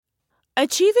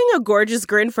Achieving a gorgeous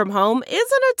grin from home isn't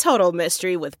a total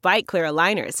mystery with Byte Clear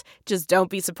aligners. Just don't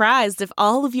be surprised if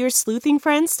all of your sleuthing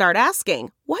friends start asking,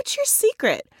 "What's your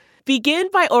secret?" Begin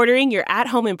by ordering your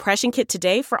at-home impression kit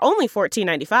today for only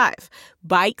 $14.95.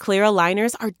 Byte Clear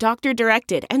aligners are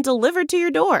doctor-directed and delivered to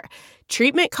your door.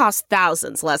 Treatment costs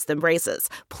thousands less than braces.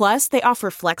 Plus, they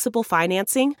offer flexible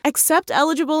financing, accept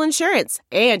eligible insurance,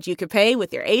 and you can pay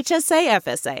with your HSA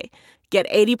FSA. Get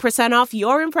 80% off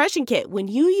your impression kit when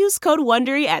you use code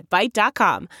WONDERY at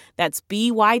Byte.com. That's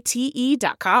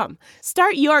BYTE.com.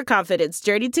 Start your confidence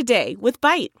journey today with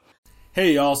Byte.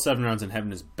 Hey y'all, 7 Rounds in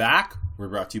Heaven is back. We're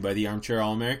brought to you by the Armchair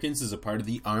All-Americans as a part of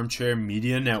the Armchair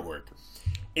Media Network.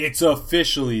 It's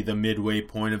officially the midway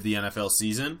point of the NFL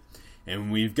season, and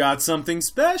we've got something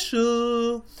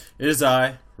special. It is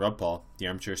I, Rob Paul, the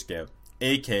Armchair Scout,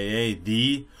 a.k.a.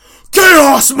 the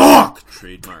Chaos Mock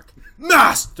Trademark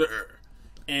Master.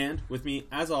 And with me,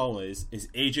 as always, is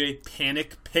AJ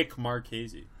Panic Pick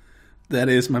Marchese. That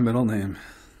is my middle name.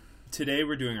 Today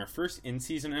we're doing our first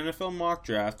in-season NFL mock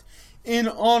draft in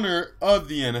honor of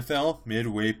the NFL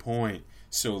midway point.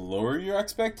 So lower your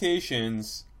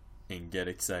expectations and get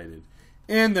excited.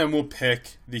 And then we'll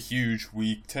pick the huge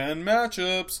Week 10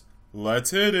 matchups.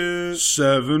 Let's hit it.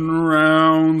 7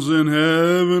 rounds in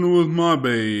heaven with my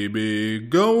baby.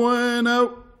 Going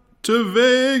out to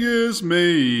Vegas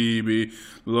maybe.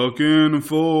 Looking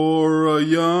for a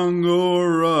young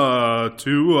or a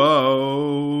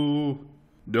 2-0.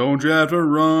 Don't draft a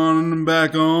running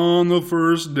back on the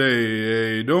first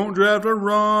day. Don't draft a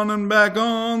running back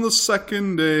on the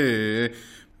second day.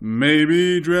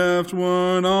 Maybe draft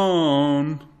one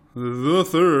on the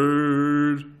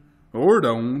third. Or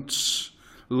don't.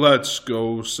 Let's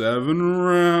go 7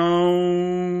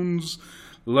 rounds.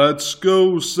 Let's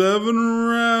go 7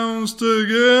 rounds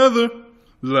together.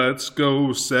 Let's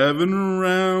go 7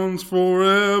 rounds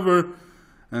forever.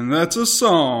 And that's a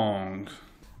song.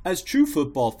 As true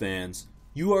football fans,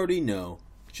 you already know,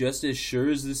 just as sure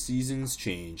as the seasons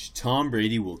change, Tom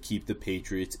Brady will keep the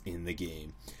Patriots in the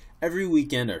game. Every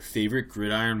weekend, our favorite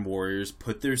gridiron warriors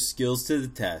put their skills to the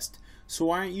test, so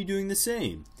why aren't you doing the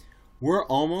same? We're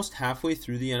almost halfway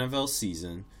through the NFL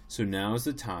season, so now is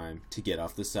the time to get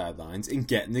off the sidelines and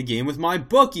get in the game with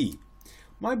MyBookie.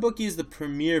 MyBookie is the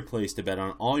premier place to bet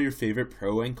on all your favorite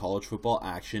pro and college football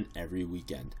action every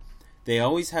weekend. They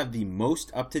always have the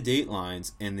most up-to-date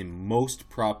lines and the most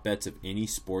prop bets of any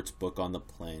sports book on the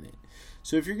planet.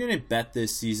 So if you're going to bet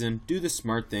this season, do the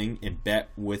smart thing and bet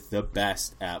with the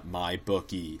best at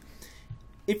MyBookie.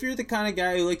 If you're the kind of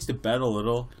guy who likes to bet a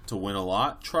little to win a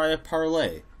lot, try a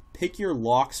parlay. Pick your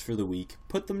locks for the week,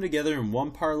 put them together in one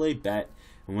parlay bet,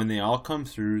 and when they all come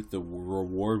through, the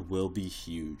reward will be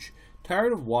huge.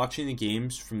 Tired of watching the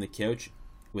games from the couch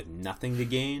with nothing to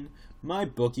gain?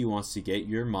 MyBookie wants to get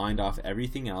your mind off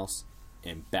everything else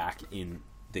and back in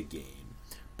the game.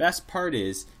 Best part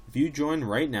is, if you join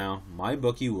right now,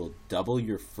 MyBookie will double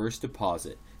your first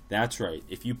deposit. That's right,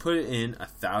 if you put in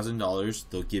 $1,000,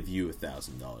 they'll give you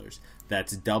 $1,000.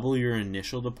 That's double your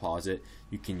initial deposit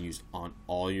you can use on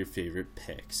all your favorite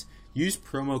picks. Use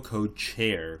promo code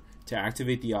CHAIR to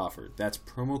activate the offer. That's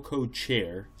promo code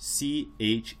CHAIR,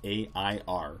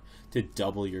 CHAIR, to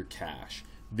double your cash.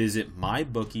 Visit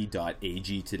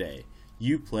mybookie.ag today.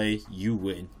 You play, you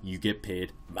win, you get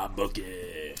paid.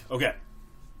 MyBookie. Okay.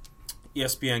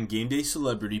 ESPN Game Day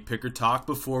Celebrity Picker Talk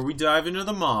before we dive into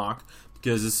the mock,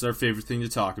 because this is our favorite thing to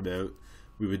talk about.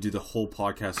 We would do the whole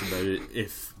podcast about it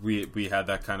if we had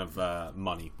that kind of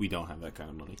money. We don't have that kind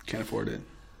of money. Can't afford it.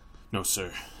 No,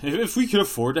 sir. If we could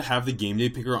afford to have the Game Day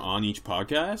Picker on each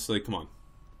podcast, like, come on.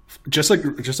 Just a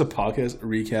podcast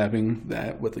recapping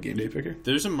that with the Game Day Picker.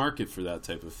 There's a market for that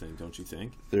type of thing, don't you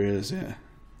think? There is, yeah.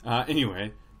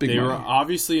 Anyway, Big they money. were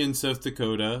obviously in South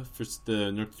Dakota for the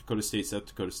North Dakota State South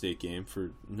Dakota State game.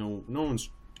 For no one's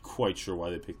quite sure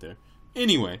why they picked there.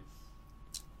 Anyway,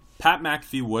 Pat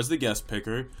McAfee was the guest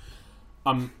picker.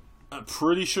 I'm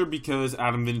pretty sure because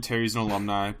Adam Vinatieri's an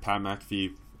alumni. Pat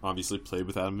McAfee obviously played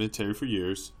with Adam Vinatieri for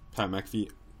years. Pat McAfee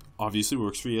obviously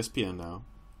works for ESPN now.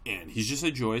 And he's just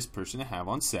a joyous person to have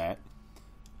on set.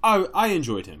 I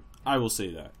enjoyed him. I will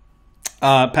say that.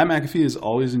 Pat McAfee is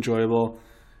always enjoyable.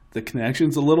 The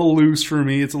connection's a little loose for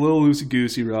me. It's a little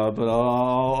loosey-goosey, Rob, but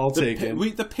I'll take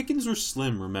it. The pickings were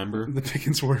slim, remember? The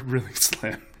pickings were really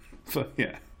slim. But,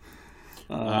 yeah.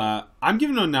 I'm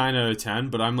giving it a 9 out of 10,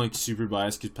 but I'm like super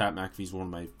biased because Pat McAfee's one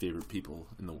of my favorite people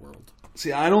in the world.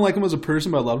 See, I don't like him as a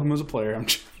person, but I love him as a player. I'm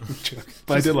joking.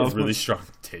 But I did love him. Really strong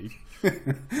take.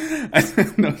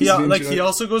 No, he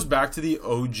also goes back to the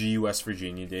OG West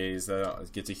Virginia days. That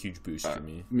gets a huge boost for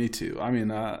me. Me too. I mean,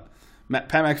 Pat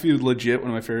McAfee was legit one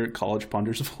of my favorite college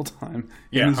punters of all time.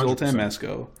 Yeah, and Zoltan 100%.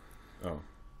 Mesko. Oh.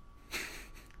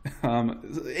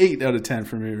 8 out of 10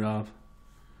 for me, Rob.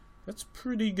 That's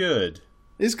pretty good.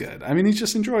 Is good. I mean, he's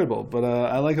just enjoyable, but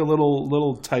I like a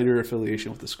little tighter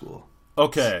affiliation with the school.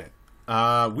 Okay.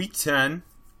 Week 10,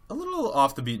 a little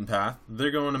off the beaten path. They're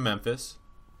going to Memphis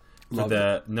for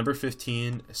the number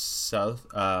 15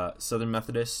 Southern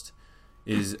Methodist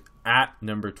is at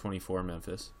number 24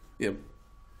 Memphis. Yep.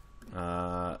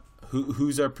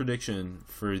 Who's our prediction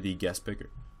for the guest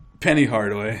picker? Penny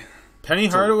Hardaway. Penny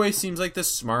Hardaway seems like the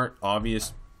smart,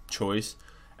 obvious choice.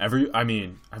 Have you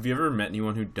ever met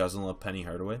anyone who doesn't love Penny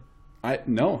Hardaway?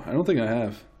 No, I don't think I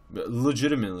have.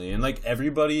 Legitimately. And like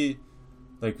everybody,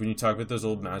 like when you talk about those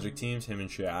old Magic teams, him and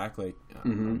Shaq, like I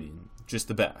mean, just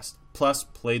the best. Plus,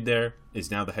 played there, is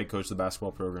now the head coach of the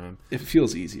basketball program. It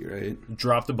feels easy, right?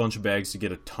 Dropped a bunch of bags to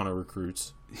get a ton of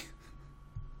recruits.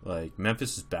 Like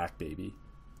Memphis is back, baby.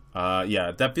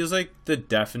 Yeah, that feels like the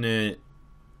definite.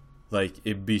 Like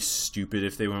it'd be stupid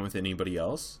if they went with anybody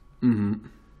else. Mm-hmm.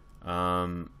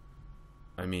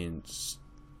 I mean,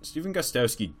 Stephen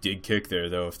Gostowski did kick there,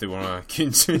 though, if they want to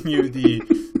continue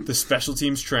the special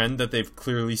teams trend that they've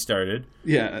clearly started.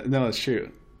 Yeah, no, it's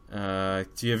true. Do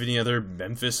you have any other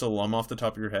Memphis alum off the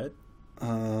top of your head?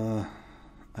 I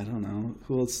don't know.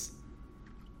 Who else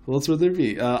would there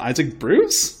be? Isaac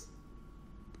Bruce?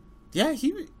 Yeah,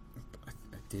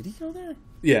 did he go there?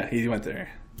 Yeah, he went there.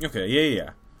 Okay,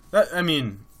 yeah. I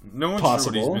mean, no one's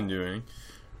Possible. sure what he's been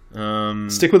doing.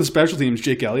 Stick with the special teams.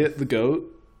 Jake Elliott, the GOAT.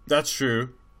 That's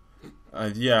true.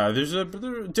 Yeah, there's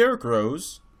Derrick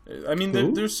Rose. I mean,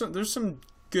 there's some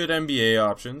good NBA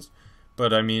options,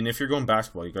 but I mean, if you're going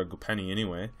basketball, you gotta go Penny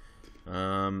anyway.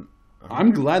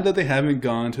 I'm glad that they haven't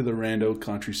gone to the rando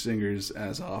country singers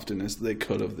as often as they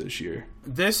could have this year.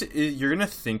 You're gonna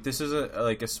think this is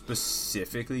a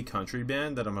specifically country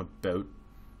band that I'm about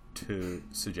to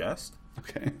suggest.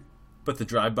 Okay, but the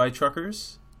Drive-By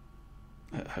Truckers,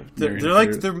 I've they're never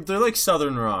like heard- they're like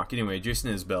Southern rock. Anyway, Jason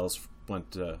Isbell's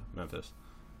went to Memphis.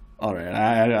 All right,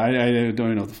 I don't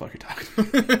even know what the fuck you're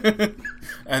talking about.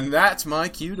 And that's my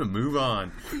cue to move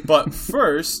on. But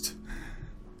first,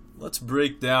 let's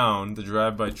break down the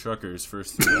Drive-By Truckers'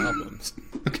 first 3 albums.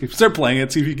 Okay, start playing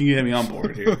it. See if you can get me on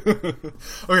board here.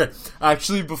 Okay,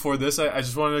 actually, before this, I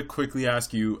just wanted to quickly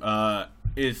ask you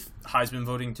if Heisman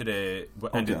voting today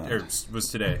was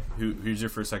today. Who's your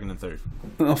first, second, and third?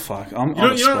 Oh fuck! You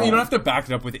don't have to back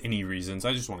it up with any reasons.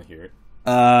 I just want to hear it.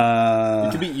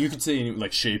 It could be. You could say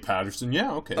like Shea Patterson.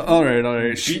 Yeah, okay. All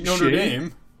right. Beat Notre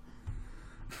Dame.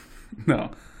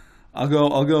 No, I'll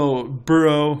go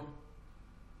Burrow.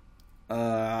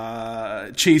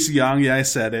 Chase Young. Yeah, I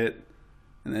said it.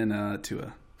 And then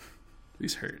Tua.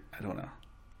 He's hurt. I don't know.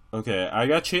 Okay, I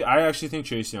actually think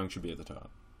Chase Young should be at the top.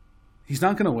 He's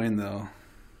not gonna win though.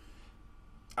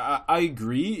 I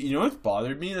agree. You know what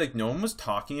bothered me? Like, no one was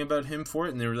talking about him for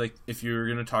it, and they were like, if you were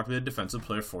going to talk about a defensive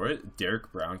player for it,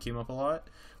 Derek Brown came up a lot.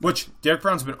 Which, Derek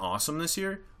Brown's been awesome this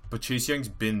year, but Chase Young's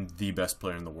been the best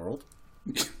player in the world.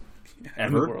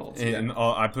 Ever. In the world, and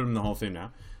I put him in the Hall of Fame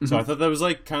now. So I thought that was,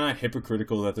 like, kind of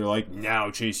hypocritical that they're like,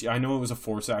 now Chase... I know it was a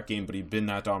 4-sack game, but he'd been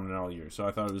that dominant all year. So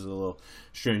I thought it was a little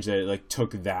strange that it, like,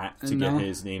 took that to get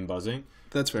his name buzzing.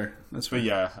 That's fair. But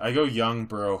yeah, I go Young,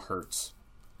 Burrow, Hurts.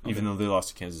 Even though they lost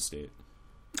to Kansas State.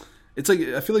 It's like,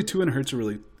 I feel like Tua and Hurts are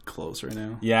really close right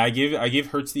now. Yeah, I gave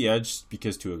Hurts the edge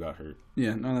because Tua got hurt.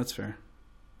 Yeah, no, that's fair.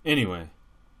 Anyway,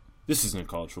 this isn't a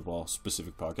college football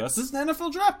specific podcast. This is an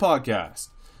NFL draft podcast.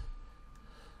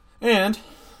 And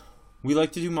we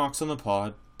like to do mocks on the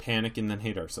pod, panic, and then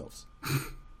hate ourselves.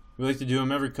 We like to do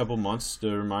them every couple months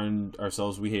to remind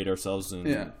ourselves we hate ourselves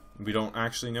and we don't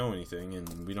actually know anything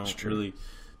and we don't really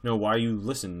know why you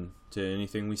listen to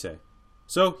anything we say.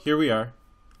 So, here we are,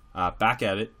 back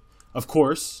at it. Of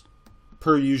course,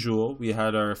 per usual, we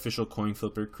had our official coin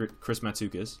flipper, Chris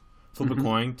Matsoukas, flip a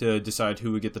coin to decide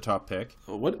who would get the top pick.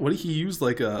 What did he use,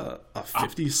 like a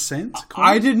 50-cent coin?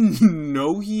 I didn't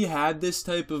know he had this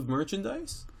type of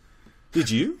merchandise. Did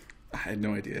you? I had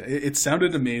no idea. It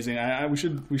sounded amazing.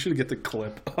 We should get the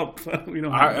clip up. We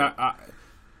don't.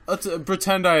 Let's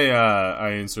pretend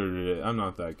I inserted it. I'm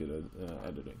not that good at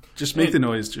editing. Just make the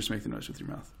noise. Just make the noise with your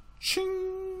mouth. Ching.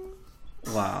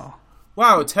 Wow,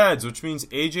 it's heads, which means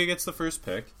AJ gets the first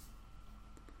pick.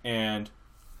 And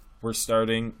we're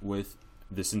starting with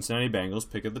the Cincinnati Bengals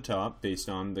pick at the top based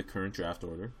on the current draft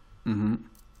order.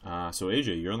 Mm-hmm. So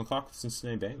AJ, you're on the clock with the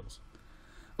Cincinnati Bengals.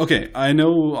 Okay, I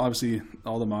know obviously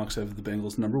all the mocks have the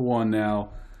Bengals number 1 now,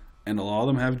 and a lot of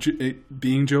them have it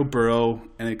being Joe Burrow,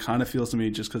 and it kind of feels to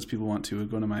me just because people want to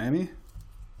go to Miami.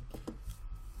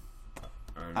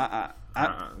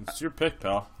 It's your pick,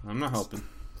 pal. I'm not helping.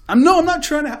 I'm not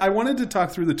trying to. I wanted to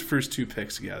talk through the first two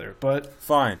picks together, but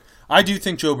fine. I do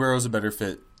think Joe Burrow's a better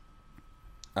fit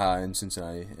in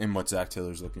Cincinnati and what Zach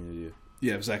Taylor's looking to do.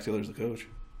 Yeah, if Zach Taylor's the coach.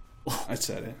 I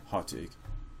said it. Hot take.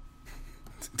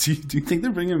 Do you think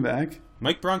they're bringing him back?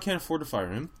 Mike Brown can't afford to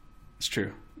fire him. It's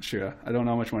true. I don't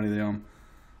know how much money they owe him.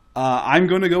 I'm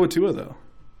going to go with Tua, though.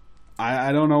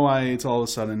 I don't know why it's all of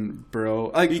a sudden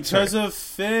Burrow. Because of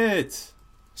fit.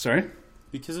 Sorry?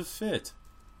 Because of fit.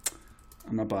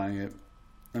 I'm not buying it.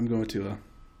 I'm going with Tua.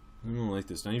 I don't like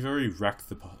this. Now you've already wrecked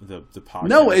the podcast.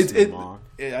 No,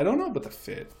 I don't know about the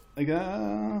fit. I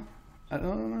don't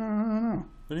know.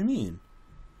 What do you mean?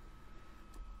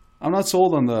 I'm not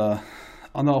sold on the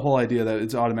whole idea that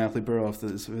it's automatically Burrow if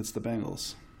it's the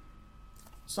Bengals.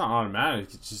 It's not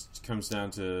automatic. It just comes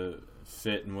down to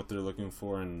fit and what they're looking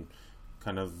for and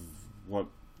kind of what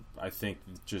I think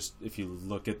just if you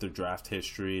look at their draft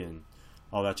history and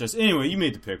all that. Just anyway, you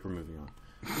made the pick. We're moving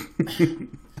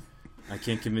on. I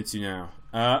can't convince you now.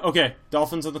 Okay,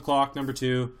 Dolphins on the clock, number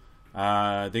 2.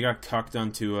 They got cucked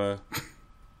on Tua.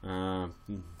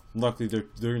 Luckily,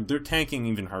 they're tanking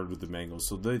even hard with the Bengals,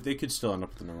 so they could still end up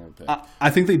with the number 1 pick. I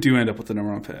think they do end up with the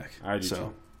number 1 pick. I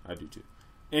do too.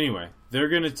 Anyway, they're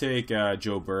going to take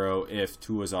Joe Burrow if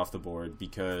Tua's off the board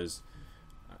because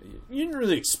you didn't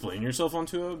really explain yourself on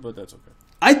Tua, but that's okay.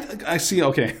 I see.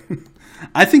 Okay,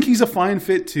 I think he's a fine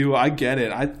fit too. I get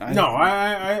it.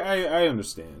 I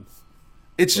understand.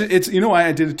 It's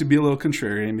I did it to be a little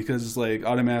contrarian because it's like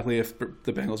automatically if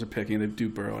the Bengals are picking to do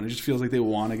Burrow, and it just feels like they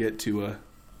want to get to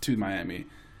Miami,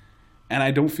 and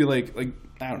I don't feel like I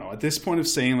don't know at this point of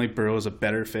saying like Burrow is a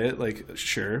better fit. Like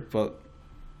sure, but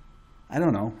I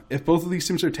don't know if both of these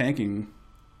teams are tanking.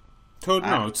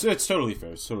 No, it's totally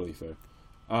fair. It's totally fair.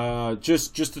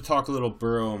 Just to talk a little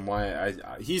Burrow and why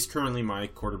he's currently my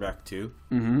quarterback too.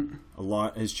 Mm-hmm. A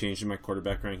lot has changed in my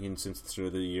quarterback ranking since the start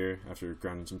of the year after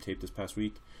grinding some tape this past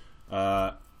week.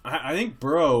 I think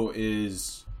Burrow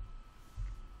is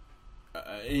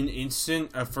an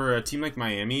instant for a team like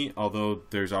Miami. Although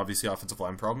there's obviously offensive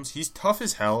line problems, he's tough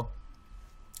as hell.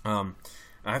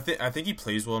 I think he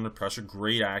plays well under pressure.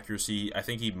 Great accuracy. I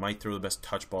think he might throw the best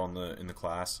touch ball in the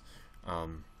class.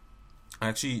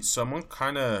 Actually, someone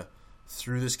kind of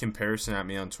threw this comparison at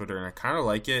me on Twitter, and I kind of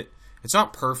like it. It's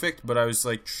not perfect, but I was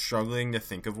like struggling to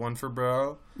think of one for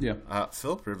Burrow. Yeah.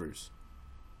 Philip Rivers.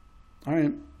 All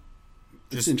right.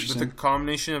 Just with the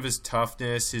combination of his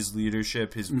toughness, his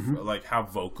leadership, his like how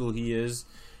vocal he is,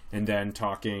 and then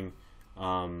talking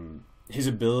his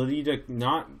ability to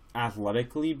not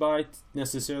athletically buy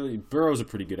necessarily. Burrow's a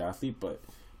pretty good athlete, but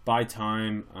buy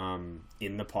time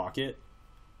in the pocket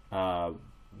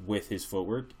with his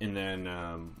footwork, and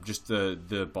then just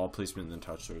the ball placement and the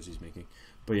touch throws he's making.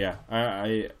 But yeah,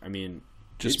 I mean,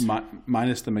 just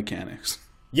minus the mechanics.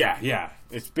 Yeah,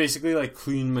 it's basically like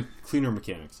cleaner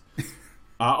mechanics.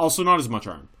 Also, not as much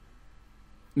arm.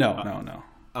 No.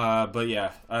 But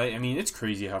yeah, I mean, it's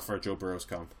crazy how far Joe Burrow's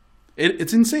come.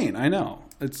 It's insane. I know.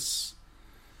 I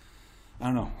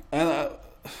don't know.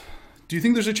 Do you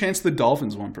think there's a chance the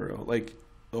Dolphins want Burrow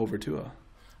over Tua?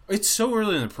 It's so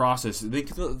early in the process. They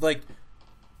could,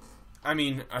 I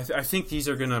mean, I think these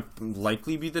are going to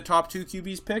likely be the top 2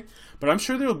 QBs picked, but I'm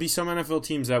sure there will be some NFL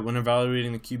teams that, when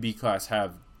evaluating the QB class,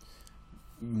 have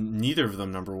neither of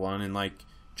them number 1. And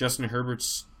Justin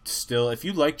Herbert's still, if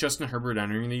you like Justin Herbert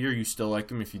entering the year, you still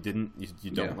like him. If you didn't,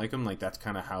 you don't like him. That's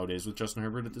kind of how it is with Justin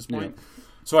Herbert at this point. Yeah.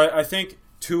 So I think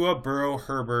Tua, Burrow,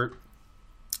 Herbert.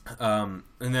 And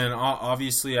then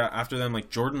obviously after them,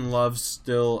 Jordan Love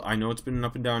still, I know it's been an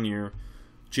up and down year.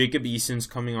 Jacob Eason's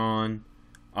coming on.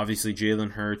 Obviously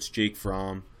Jalen Hurts, Jake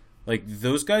Fromm.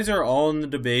 Those guys are all in the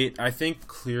debate. I think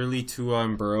clearly Tua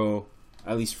and Burrow,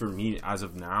 at least for me as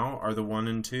of now, are the 1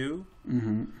 and 2.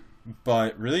 Mm-hmm.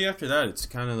 But really after that, it's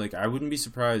kind of I wouldn't be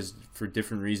surprised for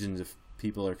different reasons if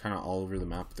people are kind of all over the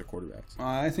map with their quarterbacks.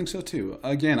 I think so too.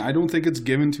 Again, I don't think it's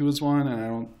given to his one,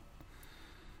 and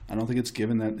I don't think it's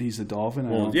given that he's a Dolphin.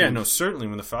 Well, certainly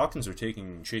when the Falcons are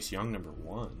taking Chase Young number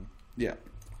 1. Yeah,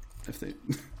 if they,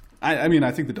 I mean,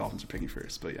 I think the Dolphins are picking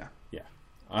first, but yeah.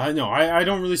 No, I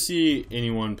don't really see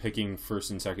anyone picking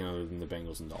first and second other than the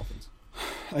Bengals and Dolphins.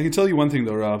 I can tell you one thing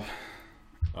though, Rob.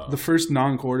 The first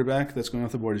non-quarterback that's going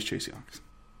off the board is Chase Young.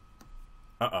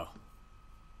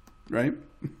 Right?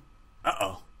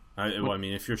 Well, I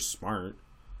mean, if you're smart.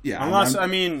 Yeah. Unless,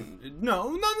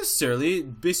 no, not necessarily.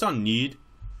 Based on need.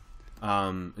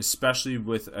 Especially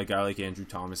with a guy like Andrew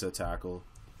Thomas at tackle.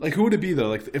 Who would it be,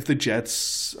 though? If the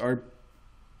Jets are...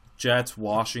 Jets,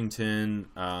 Washington.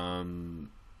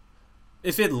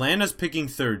 If Atlanta's picking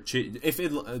third...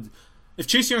 If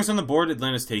Chase Young's on the board,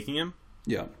 Atlanta's taking him.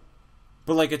 Yeah.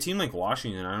 But like a team like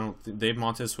Washington, they have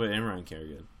Montez Sweat and Ryan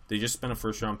Kerrigan. They just spent a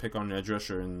first-round pick on an edge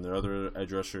rusher, and their other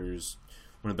edge rusher is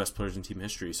one of the best players in team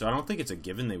history. So I don't think it's a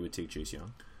given they would take Chase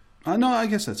Young. No, I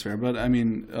guess that's fair, but I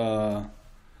mean, and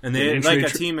they like a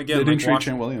team again. They didn't like trade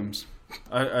Trent Williams.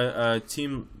 A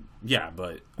team, yeah,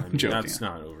 but I mean, that's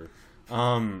not over.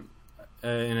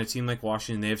 In a team like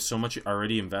Washington, they have so much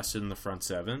already invested in the front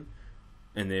seven,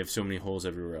 and they have so many holes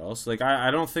everywhere else. Like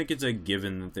I don't think it's a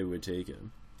given that they would take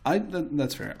him.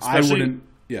 That's fair. Especially, I wouldn't.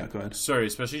 Yeah, go ahead. Sorry,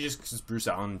 especially just because Bruce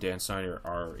Allen and Dan Snyder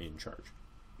are in charge.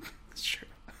 That's true.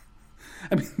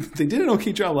 I mean, they did an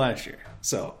okay job last year,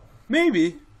 so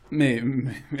maybe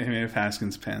if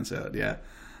Haskins pans out, yeah.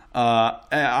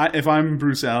 If I'm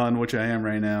Bruce Allen, which I am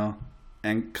right now,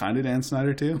 and kind of Dan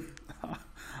Snyder too,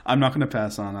 I'm not going to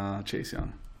pass on Chase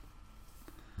Young.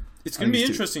 It's going to be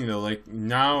interesting though. Like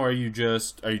now, are you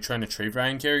trying to trade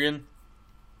Ryan Kerrigan?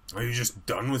 Are you just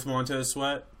done with Montez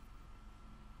Sweat?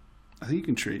 I think you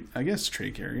can trade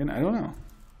Kerrigan. I don't know.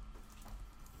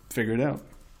 Figure it out.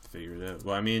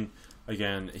 Well, I mean,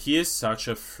 again, he is such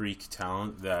a freak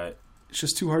talent that it's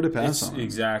just too hard to pass on.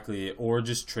 Exactly. Or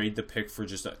just trade the pick for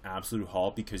just an absolute haul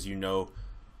because you know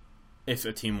if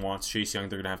a team wants Chase Young,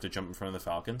 they're going to have to jump in front of the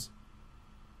Falcons.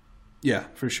 Yeah,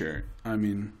 for sure. I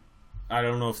mean, I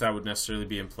don't know if that would necessarily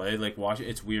be in play. Like,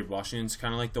 it's weird. Washington's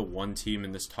kind of like the one team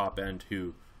in this top end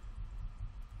who,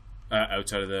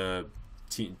 outside of the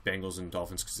Bengals and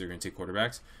Dolphins because they're going to take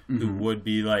quarterbacks, who would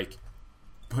be like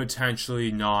potentially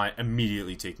not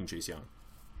immediately taking Chase Young.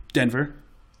 Denver,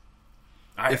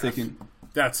 if they can.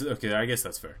 That's okay. I guess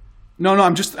that's fair. No,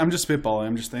 I'm just spitballing.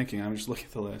 I'm just thinking. I'm just looking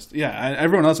at the list. Yeah,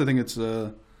 everyone else, I think it's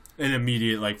an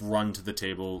immediate like run to the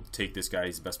table. Take this guy.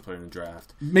 He's the best player in the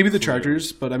draft. Maybe the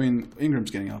Chargers, but I mean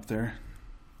Ingram's getting up there.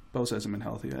 Bosa hasn't been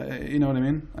healthy. You know what I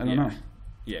mean? I don't know.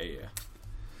 Yeah.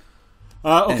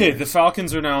 Okay, anyway. The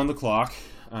Falcons are now on the clock.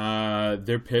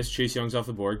 They're pissed Chase Young's off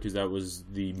the board because that was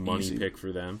the money pick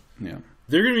for them. Yeah.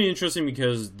 They're going to be interesting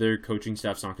because their coaching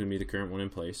staff's not going to be the current one in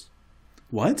place.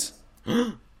 What?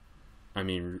 I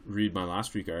mean, read my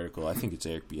last week article. I think it's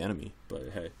Eric Bieniemy, but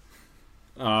hey.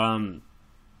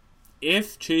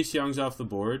 If Chase Young's off the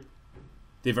board,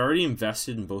 they've already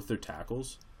invested in both their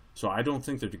tackles, so I don't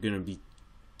think they're going to be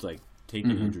like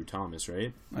taking Andrew Thomas,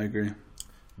 right? I agree.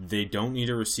 They don't need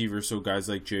a receiver, so guys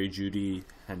like Jerry Jeudy,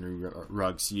 Henry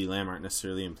Ruggs, CeeDee Lamb aren't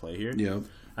necessarily in play here. Yep.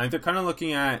 I think they're kind of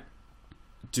looking at,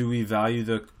 do we value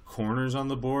the corners on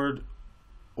the board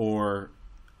or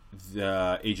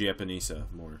the AJ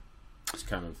Epinesa more? It's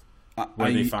kind of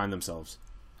where they find themselves.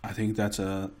 I think that's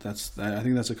a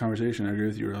conversation. I agree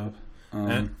with you, Rob.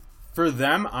 And for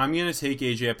them, I'm going to take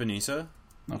AJ Epinesa.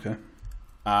 Okay.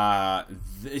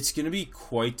 It's going to be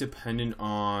quite dependent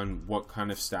on what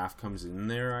kind of staff comes in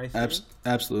there, I think.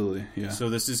 Absolutely, yeah. So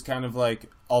this is kind of like,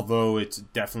 although it's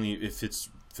definitely, if it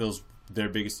fills their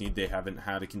biggest need, they haven't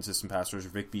had a consistent pass rusher.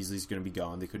 Vic Beasley's going to be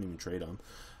gone. They couldn't even trade him.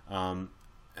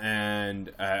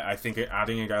 And I think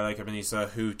adding a guy like Ebenezer,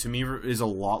 who to me is a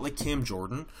lot like Cam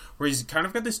Jordan, where he's kind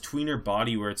of got this tweener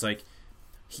body where it's like,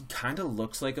 he kind of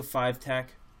looks like a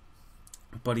 5-tech,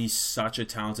 but he's such a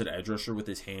talented edge rusher with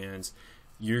his hands.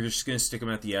 You're just going to stick him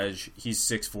at the edge. He's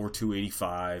 6'4",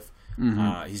 285.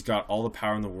 He's got all the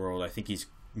power in the world. I think he's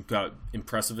got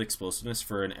impressive explosiveness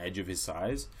for an edge of his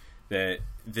size. That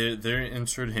they're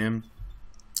inserted him,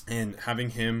 and having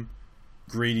him,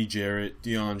 Grady Jarrett,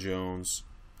 Deion Jones,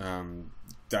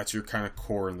 that's your kind of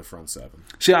core in the front seven.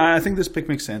 See, I think this pick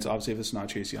makes sense, obviously, if it's not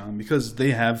Chase Young, because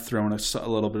they have thrown a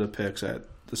little bit of picks at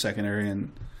the secondary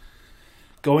and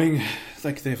going,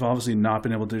 like, they've obviously not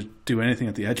been able to do anything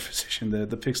at the edge position.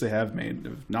 The picks they have made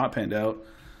have not panned out.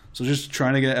 So just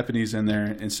trying to get Epenesa in there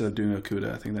instead of doing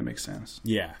Okudah, I think that makes sense.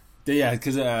 Yeah,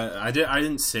 because I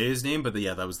didn't say his name, but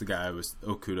that was the guy. It was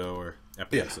Okudah or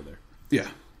Epenesa there. Yeah,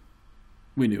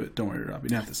 we knew it. Don't worry, Rob. You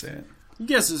didn't have to say it.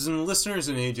 Guesses and listeners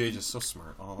and AJ just so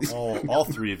smart. All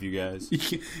three of you guys.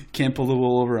 You can't pull the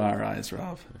wool over our eyes,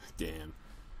 Rob. Damn.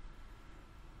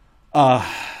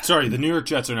 Sorry, the New York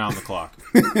Jets are now on the clock.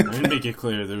 I didn't make it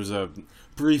clear. There was a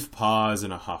brief pause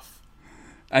and a huff.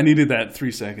 I needed that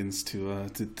 3 seconds to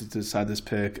decide this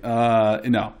pick.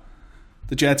 No.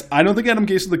 The Jets, I don't think Adam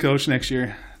Gase is the coach next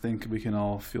year. I think we can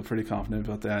all feel pretty confident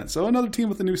about that. So another team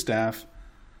with a new staff.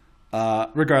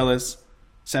 Regardless,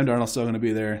 Sam Darnold's still going to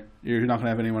be there. You're not going to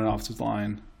have anyone off his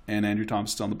line. And Andrew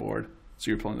Thomas is still on the board.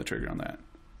 So you're pulling the trigger on that.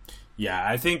 Yeah,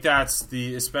 I think that's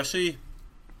especially...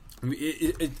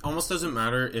 It almost doesn't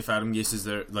matter if Adam Gase is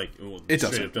there. Like,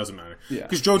 it doesn't matter. Yeah.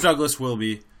 Because Joe Douglas will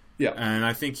be. Yeah. And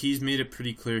I think he's made it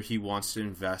pretty clear he wants to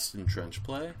invest in trench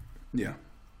play. Yeah.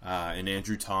 And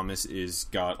Andrew Thomas is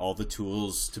got all the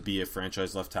tools to be a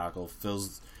franchise left tackle,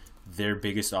 fills their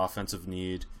biggest offensive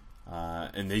need,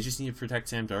 and they just need to protect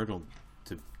Sam Darnold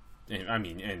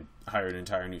and hire an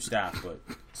entire new staff, but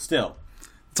still.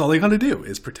 That's all they got to do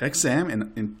is protect Sam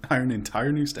and hire an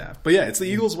entire new staff. But yeah, it's the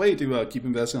Eagles' way to keep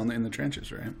investing in the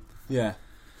trenches, right? Yeah.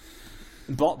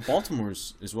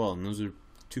 Baltimore's as well, and those are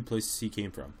two places he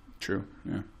came from. True,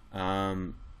 yeah.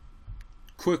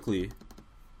 Quickly,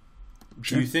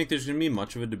 Sure. do you think there's going to be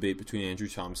much of a debate between Andrew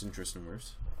Thomas and Tristan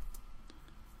Wirfs?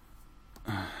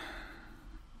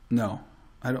 No.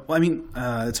 I don't. I mean,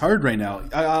 it's hard right now.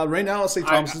 Right now, I'll say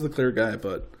Thomas is the clear guy,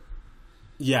 but...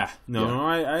 Yeah. No,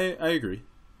 I agree.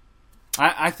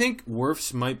 I think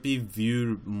Wirfs might be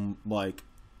viewed like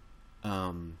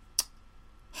higher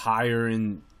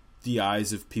in the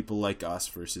eyes of people like us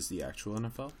versus the actual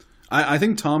NFL. I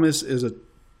think Thomas is a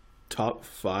top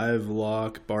 5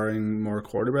 lock, barring more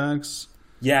quarterbacks.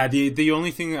 Yeah, the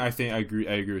only thing I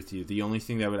agree with you. The only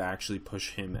thing that would actually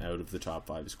push him out of the top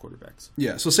 5 is quarterbacks.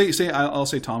 Yeah, so say I'll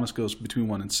say Thomas goes between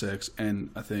 1 and 6, and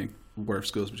I think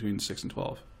Wirfs goes between 6 and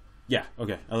 12. Yeah,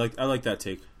 okay. I like that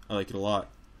take. I like it a lot.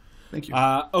 Thank you.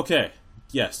 Okay.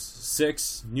 Yes,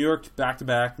 6. New York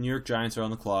back-to-back. New York Giants are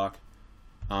on the clock.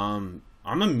 I'm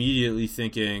immediately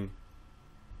thinking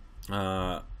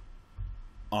offensive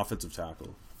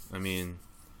tackle. I mean,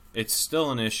 it's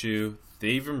still an issue.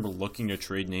 They even were looking to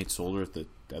trade Nate Solder at the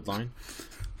deadline.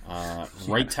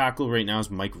 Right tackle right now is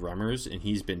Mike Remmers, and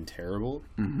he's been terrible.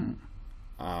 Mm-hmm.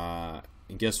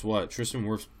 And guess what? Tristan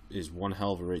Wirfs is one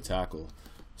hell of a right tackle.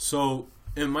 So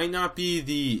it might not be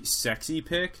the sexy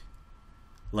pick,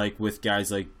 like with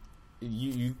guys like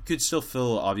you could still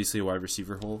fill obviously a wide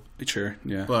receiver hole. Sure,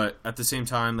 yeah. But at the same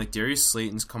time, like Darius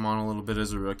Slayton's come on a little bit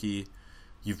as a rookie.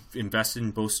 You've invested in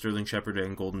both Sterling Shepard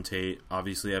and Golden Tate.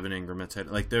 Obviously, Evan Ingram at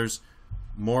tight. Like there's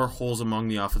more holes among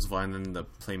the offensive line than the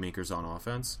playmakers on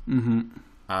offense. Mm-hmm.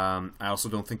 I also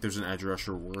don't think there's an edge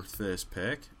rusher worth this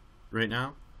pick right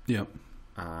now. Yep.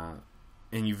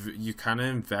 And you kind of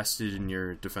invested in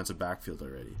your defensive backfield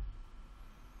already.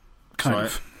 Kind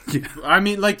of. Yeah. I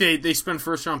mean, like they spent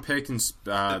first round pick and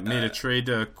made a trade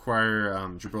to acquire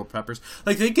Jabril Peppers.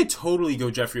 Like they could totally go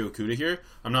Jeffrey Okudah here.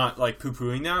 I'm not like poo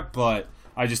pooing that, but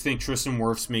I just think Tristan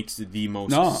Wirfs makes the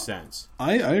most sense.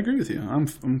 I agree with you.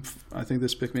 I think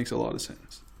this pick makes a lot of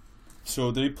sense.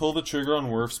 So they pull the trigger on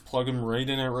Wirfs, plug him right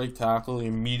in at right tackle. He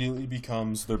immediately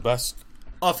becomes their best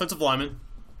offensive lineman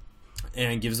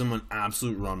and gives them an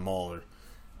absolute run mauler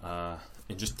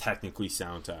and just technically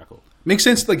sound tackle. Makes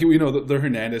sense. Like, you know, the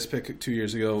Hernandez pick 2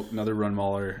 years ago, another run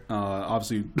mauler.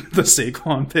 Obviously, the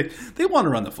Saquon pick. They want to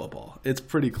run the football. It's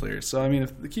pretty clear. So, I mean,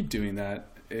 if they keep doing that,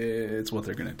 it's what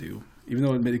they're going to do. Even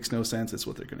though it makes no sense, it's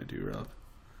what they're going to do, Rob.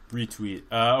 Retweet.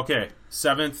 Okay,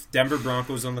 7th, Denver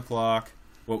Broncos on the clock.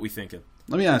 What we thinking?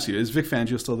 Let me ask you, is Vic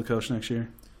Fangio still the coach next year?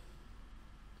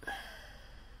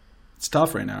 It's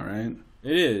tough right now, right?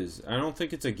 It is. I don't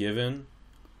think it's a given,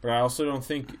 but I also don't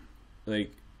think,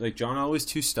 like John always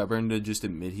too stubborn to just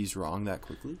admit he's wrong that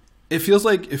quickly. It feels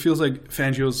like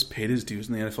Fangio's paid his dues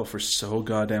in the NFL for so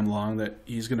goddamn long that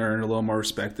he's going to earn a little more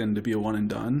respect than to be a one and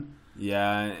done.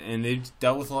 Yeah, and they've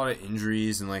dealt with a lot of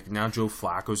injuries, and like now Joe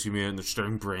Flacco's gonna be in, and they're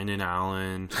starting Brandon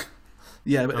Allen.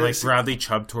 Yeah, but and like Bradley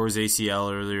Chubb tore his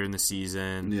ACL earlier in the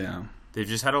season. Yeah, they've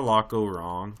just had a lot go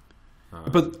wrong.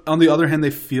 But on the other hand, they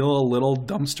feel a little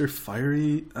dumpster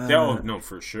fiery. No,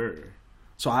 for sure.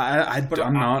 So I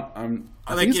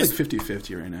think it's like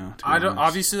 50-50 right now.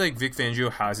 Obviously, like Vic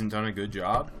Fangio hasn't done a good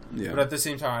job. Yeah. But at the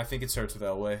same time, I think it starts with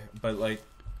Elway. But like,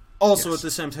 also Yes. at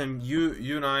the same time,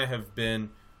 you and I have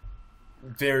been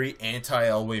very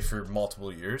anti-Elway for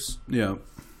multiple years. Yeah.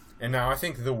 And now I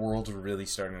think the world's really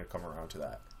starting to come around to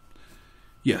that.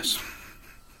 Yes.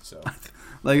 So,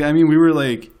 like, I mean, we were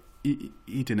like, he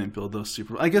didn't build those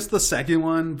super. I guess the second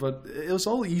one, but it was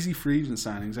all easy free agent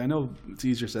signings. I know it's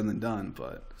easier said than done,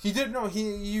 but he did. No,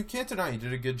 you can't deny he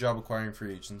did a good job acquiring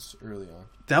free agents early on.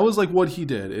 that was like what he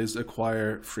did is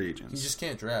acquire free agents. He just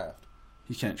can't draft.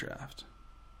 He can't draft.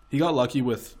 He got lucky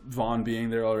with Vaughn being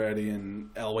there already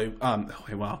and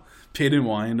Peyton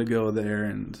wanting to go there,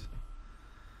 and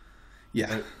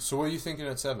yeah. So what are you thinking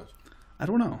at 7? I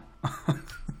don't know.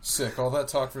 Sick. All that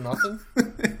talk for nothing?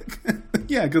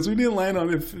 Yeah, because we didn't land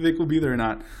on if Vic will be there or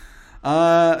not.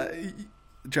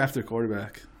 Draft their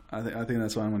quarterback. I think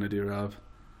that's what I'm going to do, Rob.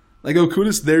 Like,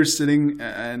 Okudah's there sitting,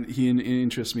 and he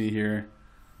interests me here.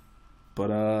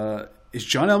 But is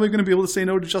John Elway going to be able to say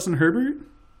no to Justin Herbert?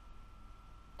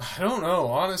 I don't know,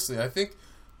 honestly. I think,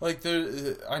 like,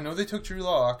 I know they took Drew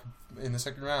Lock in the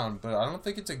second round, but I don't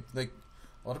think it's a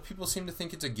lot of people seem to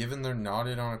think it's a given they're not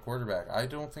in on a quarterback. I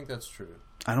don't think that's true.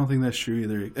 I don't think that's true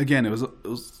either. Again, it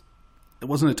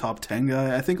wasn't a top 10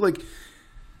 guy. I think like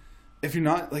if you're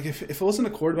not like if it wasn't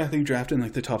a quarterback that you drafted in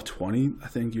like the top 20, I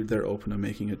think they're open to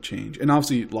making a change. And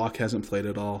obviously Locke hasn't played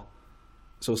at all,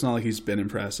 so it's not like he's been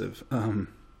impressive. I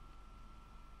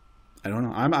don't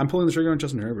know. I'm pulling the trigger on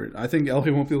Justin Herbert. I think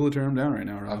Elway won't be able to turn him down right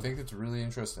now, Rob. I think that's really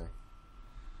interesting.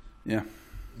 Yeah.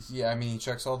 Yeah, I mean, he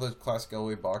checks all the classic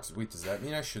Elway boxes. Wait, does that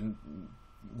mean I shouldn't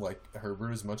like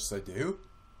Herbert as much as I do?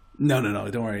 No.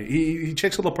 Don't worry. He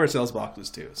checks all the Parcells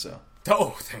boxes too. So.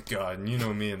 Oh, thank God! And you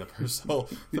know me and the Parcell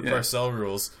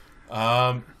rules.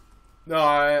 No,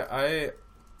 I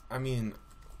mean,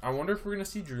 I wonder if we're gonna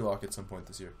see Drew Lock at some point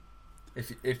this year,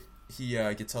 if he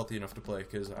gets healthy enough to play,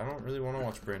 because I don't really want to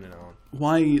watch Brandon Allen.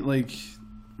 Why, like,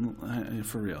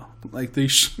 for real? Like they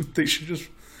should just.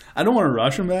 I don't want to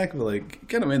rush him back, but like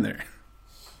get him in there.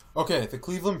 Okay, the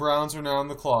Cleveland Browns are now on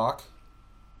the clock.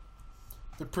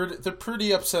 They're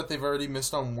pretty upset. They've already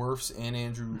missed on Wirfs and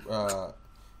Andrew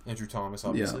Thomas,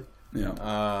 obviously.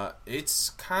 Yeah. It's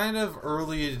kind of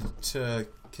early to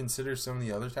consider some of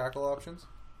the other tackle options.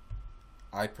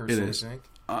 I personally think.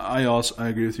 I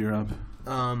agree with you, Rob.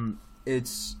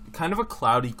 It's kind of a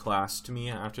cloudy class to me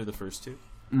after the first two.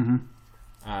 Mm-hmm.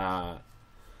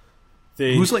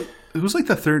 Who's like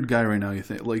the third guy right now? You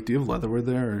think? Like, do you have Leatherwood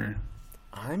there? Or?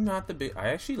 I'm not the big. I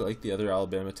actually like the other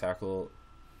Alabama tackle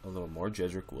a little more,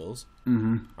 Jedrick Wills.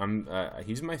 Mm-hmm.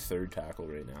 He's my third tackle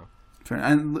right now.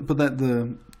 Fair. But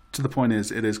to the point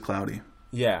is, it is cloudy.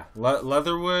 Yeah,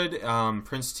 Leatherwood,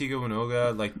 Prince Tega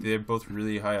Winoga, like they're both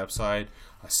really high upside.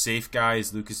 A safe guy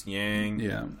is Lucas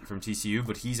Yang from TCU,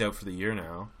 but he's out for the year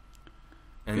now.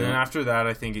 And then after that,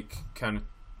 I think it kind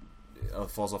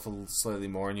of falls off a little slightly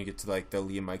more, and you get to like the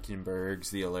Liam Eichenbergs,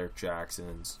 the Alaric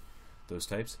Jacksons, those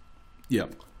types.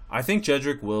 Yep. I think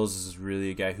Jedrick Wills is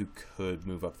really a guy who could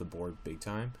move up the board big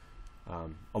time,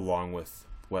 along with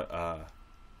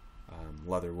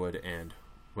Leatherwood and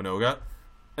Winoga.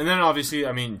 And then obviously,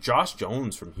 I mean, Josh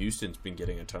Jones from Houston's been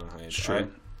getting a ton of hype. Sure.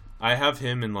 I have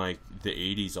him in like the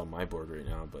 80s on my board right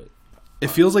now, but it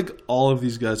feels like all of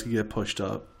these guys could get pushed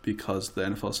up because the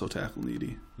NFL is so tackle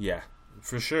needy. Yeah,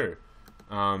 for sure.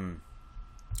 But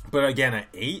again, at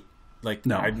 8, like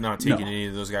I'm not taking any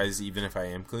of those guys, even if I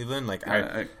am Cleveland. Like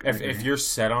if you're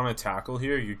set on a tackle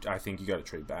here, I think you got to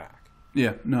trade back.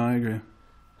 Yeah, no, I agree.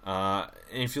 And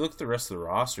if you look at the rest of the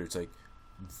roster, it's like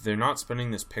they're not spending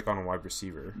this pick on a wide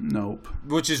receiver. Nope.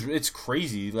 Which is it's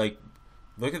crazy. Like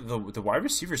look at the wide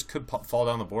receivers could fall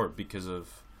down the board because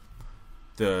of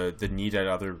the need at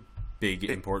other big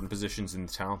important positions in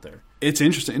the talent there. It's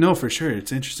interesting. No, for sure,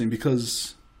 it's interesting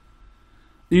because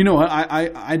you know what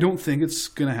I don't think it's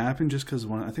gonna happen just because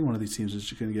I think one of these teams is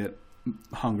just gonna get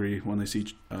hungry when they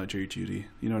see Jerry Jeudy.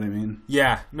 You know what I mean?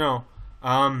 Yeah. No.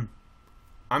 I'm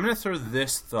gonna throw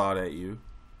this thought at you.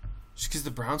 Just because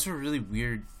the Browns are a really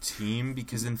weird team,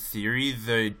 because in theory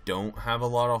they don't have a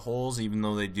lot of holes, even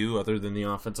though they do, other than the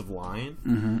offensive line.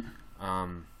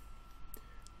 Mm-hmm.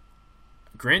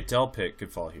 Grant Delpit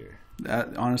could fall here.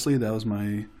 Honestly, that was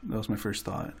my first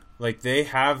thought. Like they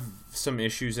have some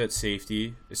issues at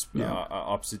safety,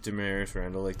 opposite Demarius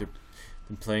Randall. Like they're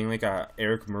playing like a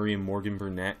Eric Murray and Morgan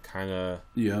Burnett kind of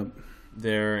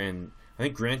there, and I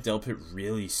think Grant Delpit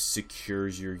really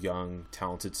secures your young,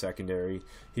 talented secondary.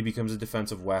 He becomes a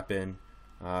defensive weapon.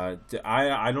 I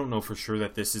don't know for sure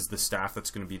that this is the staff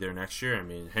that's going to be there next year. I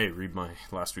mean, hey, read my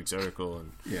last week's article,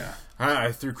 and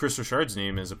I threw Chris Richard's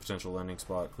name as a potential landing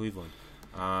spot at Cleveland.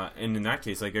 And in that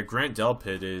case, like a Grant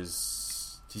Delpit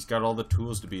he's got all the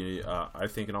tools to be, I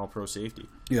think, an all-pro safety.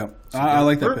 Yeah, so I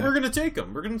like that. We're going to take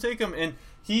him. We're going to take him, and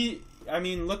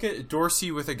look at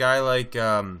Dorsey with a guy like.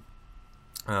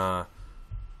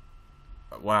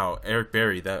 Wow, Eric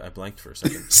Berry. That I blanked for a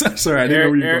second. Sorry, I didn't know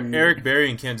where you were going. Eric Berry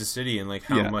in Kansas City, and like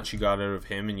how much he got out of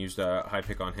him, and used a high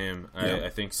pick on him. I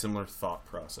think similar thought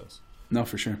process. No,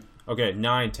 for sure. Okay,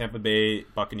 9 Tampa Bay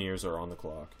Buccaneers are on the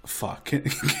clock. Fuck,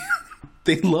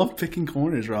 they love picking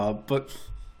corners, Rob, but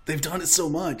they've done it so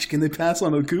much. Can they pass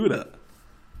on Okuda?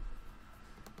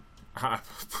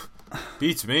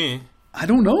 Beats me. I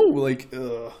don't know. Like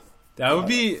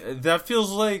that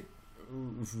feels like.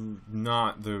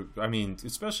 Not the. I mean,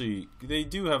 especially they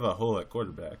do have a hole at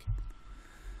quarterback.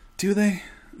 Do they?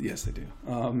 Yes, they do.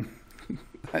 Hold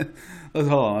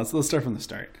on. Let's start from the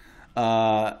start.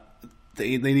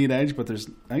 They need edge, but I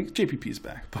think JPP's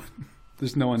back, but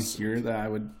there's no one here that I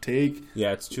would take.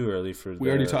 Yeah, it's too early for. We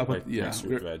already talked about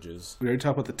edges. We already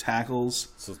talked about the tackles.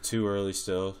 So too early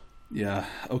still. Yeah,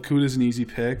 Okuda's an easy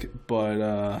pick, but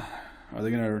are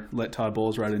they gonna let Todd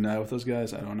Bowles ride in with those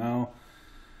guys? I don't know.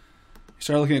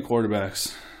 Start looking at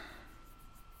quarterbacks.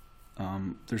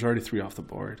 There's already 3 off the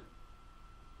board.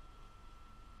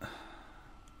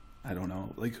 I don't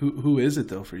know. Like, who is it,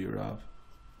 though, for you, Rob?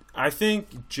 I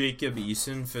think Jacob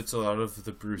Eason fits a lot of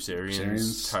the Bruce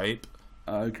Arians type.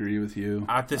 I agree with you.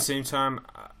 At the same time,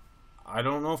 I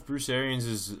don't know if Bruce Arians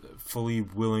is fully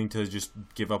willing to just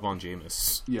give up on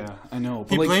Jameis. Yeah, I know.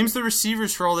 He blames the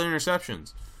receivers for all the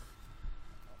interceptions.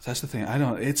 That's the thing. I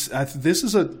don't. This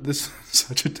is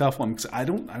such a tough one because I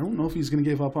don't know if he's going to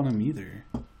give up on him either.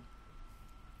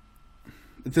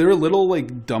 They're a little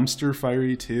like dumpster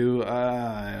fiery too.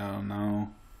 I don't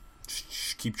know.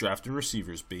 Just keep drafting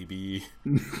receivers, baby.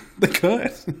 They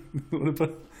could. What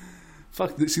about?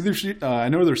 Fuck. See, I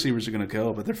know the receivers are going to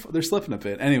go, but they're slipping a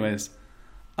bit. Anyways,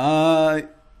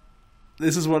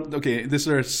 this is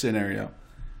our scenario.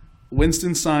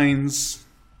 Winston signs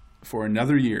for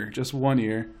another year, just 1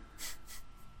 year,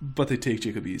 but they take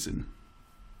Jacob Eason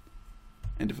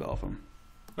and develop him.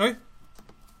 Okay.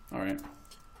 All right.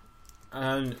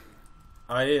 And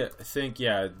I think,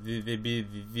 they'd be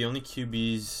the only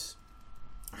QBs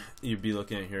you'd be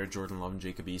looking at here, Jordan Love and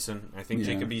Jacob Eason. I think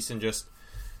Jacob Eason just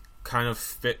kind of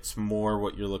fits more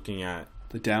what you're looking at.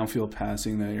 The downfield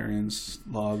passing that Arians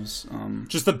loves.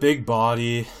 Just the big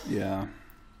body. Yeah.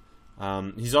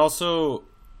 He's also,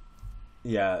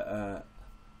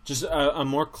 just a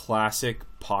more classic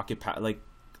pocket pass.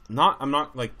 I'm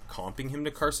not like comping him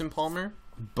to Carson Palmer,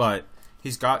 but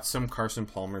he's got some Carson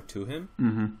Palmer to him.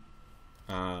 Mm-hmm.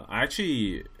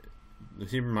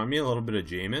 He reminded me a little bit of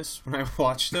Jameis when I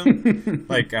watched him,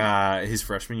 like his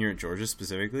freshman year at Georgia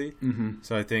specifically. Mm-hmm.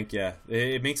 So I think,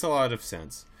 it makes a lot of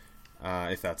sense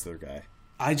if that's their guy.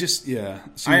 I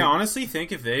honestly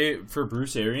think for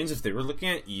Bruce Arians, if they were looking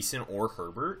at Eason or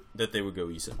Herbert, that they would go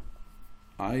Eason.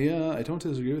 I don't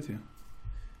disagree with you.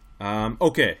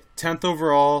 Okay, 10th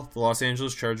overall, the Los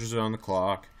Angeles Chargers are on the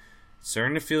clock.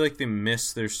 Starting to feel like they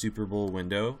missed their Super Bowl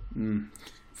window.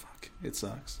 Fuck, it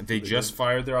sucks. They just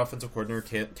fired their offensive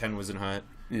coordinator, Ken Wisenhunt.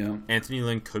 Yeah. Anthony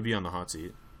Lynn could be on the hot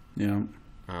seat. Yeah.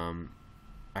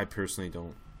 I personally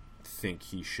don't think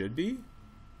he should be,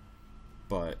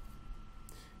 but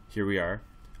here we are.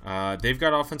 They've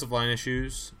got offensive line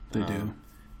issues. They do.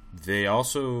 They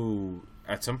also,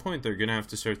 at some point, they're going to have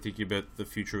to start thinking about the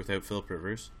future without Phillip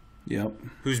Rivers. Yep.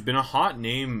 Who's been a hot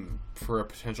name for a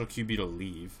potential QB to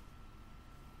leave.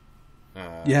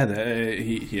 He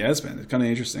has been. It's kind of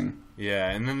interesting. Yeah,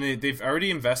 and then they've already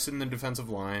invested in the defensive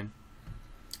line.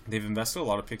 They've invested a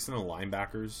lot of picks in the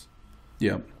linebackers.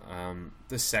 Yep.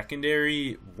 The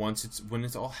secondary, when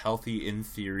it's all healthy, in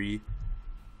theory,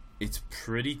 it's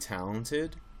pretty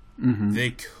talented. Mm-hmm. They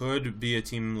could be a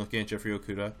team looking at Jeffrey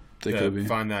Okudah to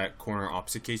find that corner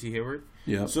opposite Casey Hayward.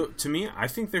 Yeah. So to me, I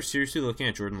think they're seriously looking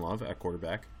at Jordan Love at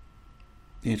quarterback.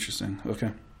 Interesting.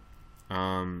 Okay.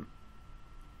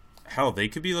 Hell, they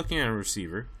could be looking at a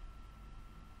receiver.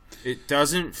 It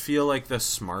doesn't feel like the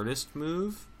smartest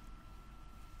move.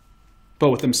 But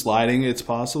with them sliding, it's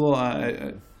possible.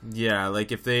 Yeah,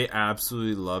 like if they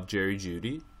absolutely love Jerry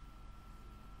Jeudy,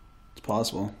 it's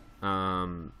possible.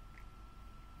 So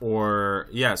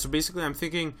basically I'm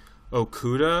thinking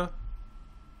Okudah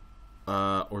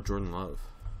or Jordan Love.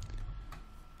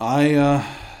 I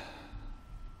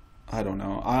don't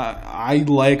know. I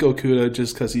like Okudah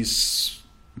just because he's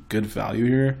good value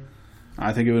here.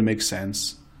 I think it would make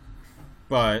sense.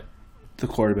 But the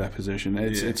quarterback position,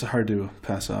 it's hard to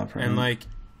pass up. Right? And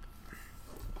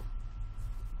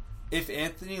if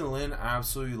Anthony Lynn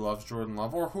absolutely loves Jordan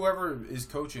Love, or whoever is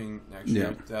coaching next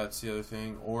year, that's the other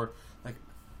thing. Or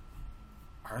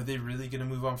are they really going to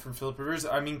move on from Phillip Rivers?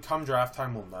 I mean, come draft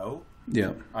time, we'll know.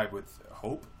 Yeah, I would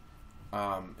hope,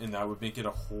 and that would make it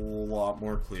a whole lot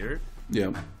more clear.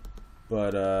 Yeah,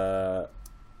 but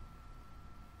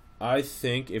I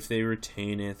think if they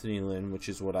retain Anthony Lynn, which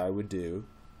is what I would do,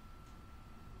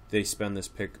 they spend this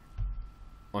pick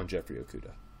on Jeffrey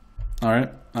Okudah. All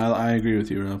right. I agree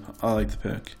with you, Rob. I like the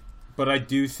pick. But I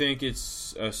do think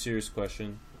it's a serious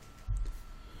question.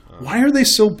 Why are they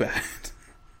so bad?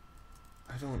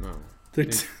 I don't know.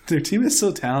 Their team is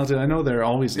so talented. I know they're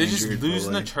always injured. They just lose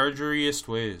in the Chargeriest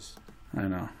ways. I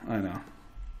know.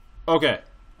 Okay.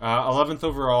 11th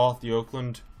overall, the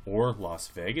Oakland or Las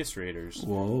Vegas Raiders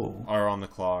are on the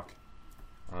clock.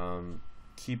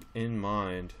 Keep in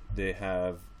mind they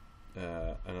have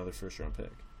another first-round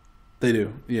pick. They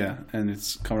do, yeah, and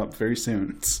it's coming up very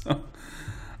soon. So,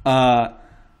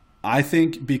 I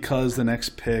think because the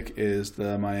next pick is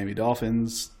the Miami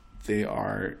Dolphins, they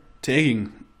are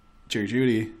taking Jerry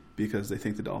Jeudy because they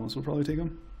think the Dolphins will probably take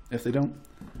him if they don't.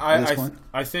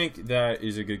 I think that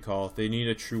is a good call. They need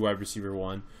a true wide receiver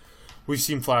one. We've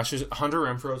seen flashes. Hunter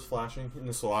Renfro's flashing in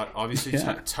the slot. Obviously,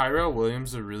 Tyrell Williams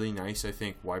is a really nice, I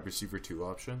think, wide receiver 2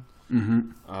 option.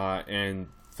 Mm-hmm. And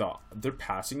their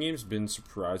passing game's been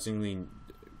surprisingly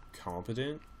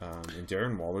competent, and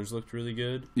Darren Waller's looked really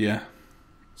good. Yeah.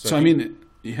 So I mean,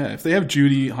 yeah, if they have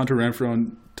Judy, Hunter Renfrow,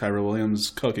 and Tyrell Williams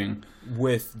cooking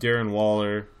with Darren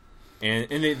Waller, and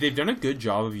they've done a good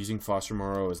job of using Foster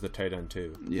Moreau as the tight end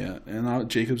too. Yeah, and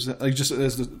Jacobs, like just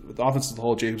as the offense as a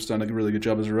whole, Jacobs done a really good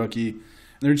job as a rookie. And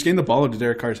they're just getting the ball into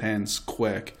Derek Carr's hands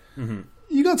quick. Mm-hmm.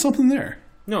 You got something there.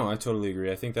 No, I totally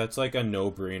agree. I think that's like a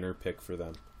no-brainer pick for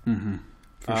them. Mm-hmm.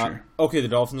 For sure. Okay, the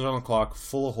Dolphins are on the clock,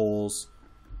 full of holes.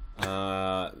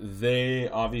 They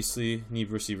obviously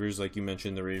need receivers, like you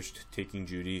mentioned. The Raiders taking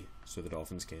Judy, so the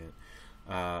Dolphins can't.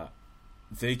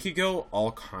 They could go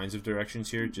all kinds of directions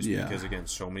here, just because again,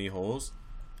 so many holes.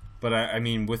 But I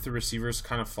mean, with the receivers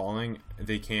kind of falling,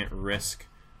 they can't risk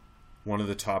one of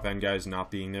the top end guys not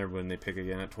being there when they pick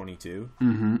again at 22.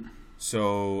 Mm-hmm.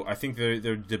 So I think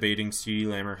they're debating CeeDee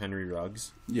Lamb or Henry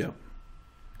Ruggs. Yeah.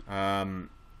 I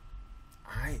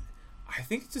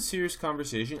think it's a serious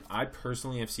conversation. I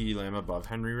personally have CeeDee Lamb above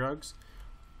Henry Ruggs,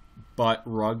 but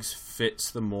Ruggs fits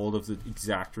the mold of the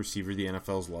exact receiver the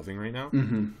NFL is loving right now.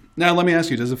 Mm-hmm. Now, let me ask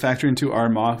you, does it factor into our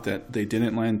mock that they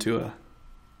didn't land Tua?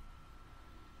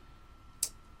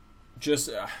 Just,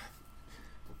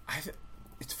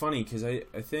 it's funny because I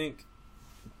think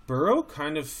Burrow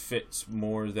kind of fits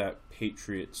more that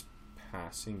Patriots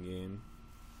passing game.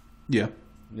 Yeah.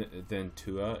 Than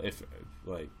Tua, if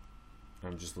like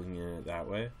I'm just looking at it that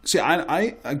way. See,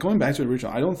 I going back to the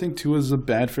original, I don't think Tua's a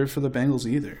bad fit for the Bengals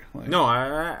either. Like, no,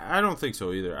 I don't think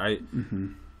so either.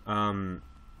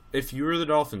 If you were the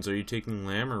Dolphins, are you taking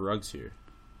Lamb or Ruggs here?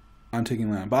 I'm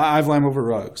taking Lamb, but I have Lamb over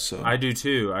Ruggs. So I do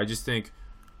too. I just think,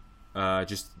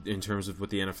 just in terms of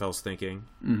what the NFL's thinking,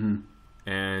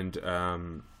 and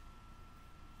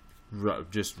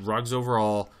just Ruggs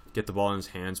overall, get the ball in his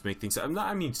hands, make things. I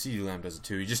mean, CeeDee Lamb does it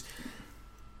too.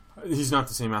 He's not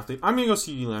the same athlete. I'm going to go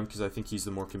CeeDee Lamb because I think he's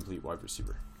the more complete wide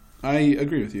receiver. I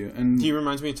agree with you. And he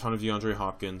reminds me a ton of DeAndre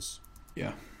Hopkins.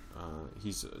 Yeah.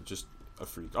 He's just a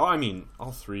freak. Oh, I mean,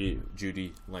 all three,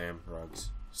 Judy, Lamb, Ruggs,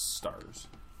 stars.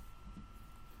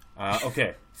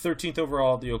 Okay, 13th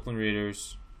overall, the Oakland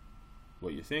Raiders.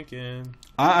 What you thinking?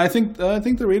 I think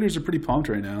the Raiders are pretty pumped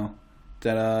right now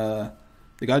that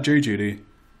they got Jerry Jeudy.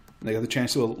 They got the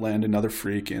chance to land another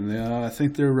freak, and I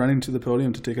think they're running to the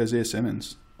podium to take Isaiah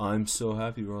Simmons. I'm so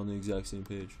happy we're on the exact same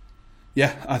page.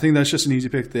 Yeah, I think that's just an easy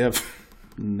pick. They have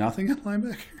nothing at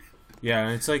linebacker. Yeah,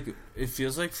 and it's like, it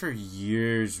feels like for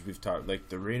years we've talked, like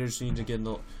the Raiders need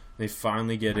to they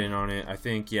finally get in on it. I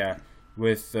think,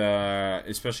 with,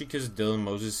 especially because of Dylan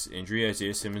Moses' injury,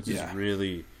 Isaiah Simmons has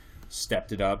really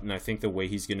stepped it up, and I think the way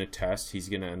he's going to test, he's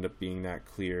going to end up being that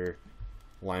clear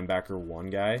linebacker one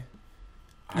guy.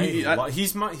 He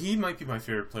might be my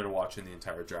favorite player to watch in the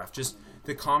entire draft. Just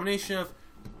the combination of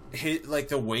like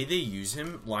the way they use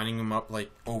him, lining him up like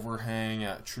overhang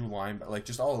at true line, like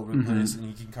just all over the place, and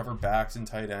he can cover backs and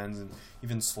tight ends and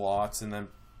even slots. And then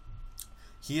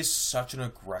he is such an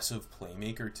aggressive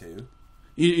playmaker too.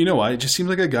 You know what? It just seems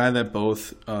like a guy that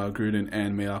both Gruden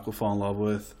and Mayock will fall in love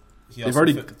with.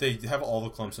 They have all the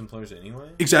Clemson players anyway.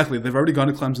 Exactly. They've already gone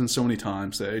to Clemson so many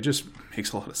times that it just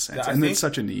makes a lot of sense. And it's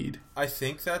such a need. I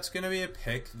think that's going to be a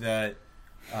pick that,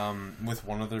 with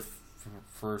one of their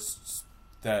firsts,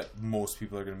 that most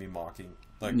people are going to be mocking.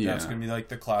 Like, that's going to be like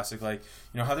the classic, like,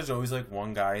 you know how there's always like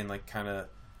one guy in like kind of,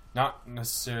 not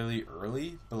necessarily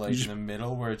early, but like in the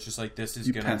middle where it's just like this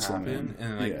is going to happen.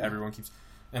 And like everyone keeps...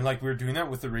 And, like, we were doing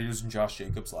that with the Raiders and Josh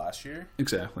Jacobs last year.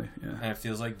 Exactly, yeah. And it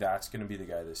feels like that's going to be the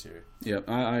guy this year. Yep,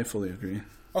 I fully agree.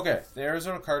 Okay, the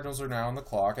Arizona Cardinals are now on the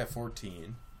clock at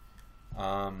 14.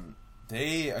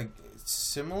 They,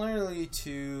 similarly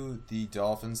to the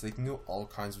Dolphins, they can go all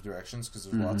kinds of directions because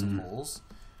there's lots of holes.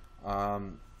 I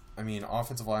mean,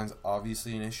 offensive line's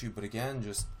obviously an issue, but again,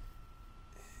 just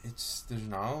there's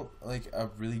not, like, a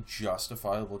really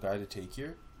justifiable guy to take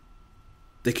here.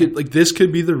 They could this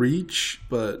could be the reach,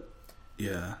 but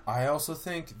yeah. I also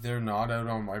think they're not out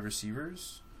on wide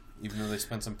receivers, even though they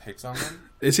spent some picks on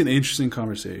them. It's an interesting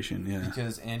conversation, yeah.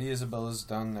 Because Andy Isabella's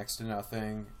done next to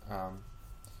nothing.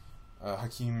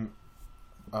 Hakeem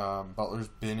Butler's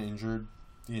been injured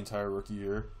the entire rookie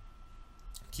year.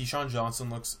 Keyshawn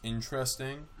Johnson looks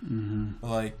interesting.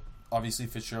 But like, obviously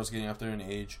Fitzgerald's getting up there in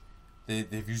age.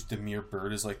 They've used Damiere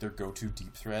Byrd as like their go-to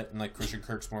deep threat, and like Christian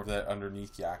Kirk's more of that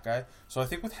underneath yak guy. So I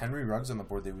think with Henry Ruggs on the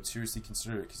board, they would seriously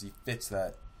consider it because he fits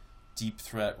that deep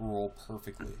threat role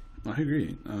perfectly. I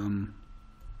agree.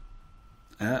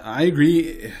 I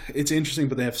agree. It's interesting,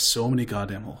 but they have so many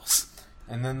goddamn holes.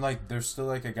 And then like there's still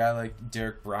like a guy like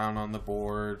Derek Brown on the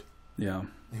board. Yeah.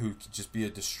 Who could just be a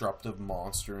disruptive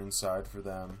monster inside for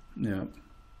them. Yeah.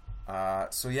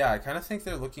 So yeah, I kind of think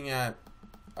they're looking at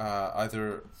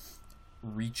either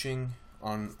reaching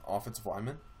on offensive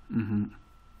linemen,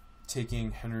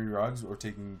 taking Henry Ruggs, or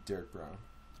taking Derek Brown.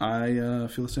 I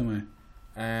feel the same way.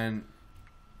 And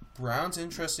Brown's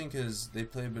interesting because they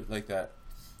play a bit like that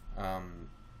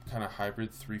kind of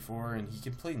hybrid 3-4, and he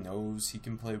can play nose, he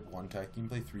can play 1-tech, he can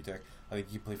play 3-tech, I think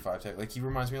he can play 5-tech. Like, he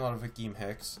reminds me a lot of Akeem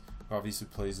Hicks, who obviously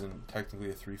plays in technically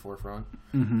a 3-4 front.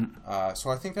 So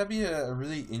I think that'd be a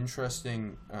really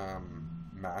interesting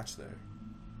match there.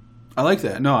 I like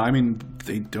that. No, I mean,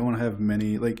 they don't have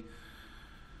many, like,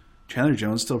 Chandler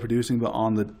Jones still producing, but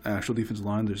on the actual defensive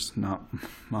line, there's not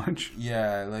much.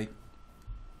 Yeah, like,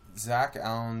 Zach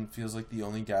Allen feels like the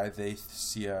only guy they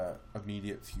see a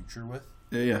immediate future with.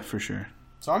 Yeah, for sure.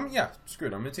 So screw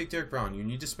it. I'm going to take Derek Brown. You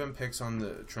need to spend picks on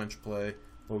the trench play,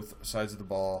 both sides of the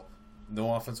ball.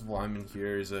 No offensive lineman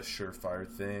here is a surefire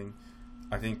thing.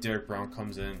 I think Derek Brown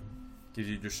comes in, gives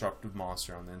you a disruptive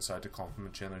monster on the inside to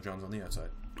complement Chandler Jones on the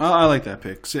outside. I like that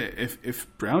pick. So if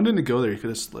Brown didn't go there, he could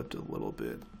have slipped a little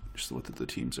bit, just with the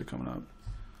teams that are coming up.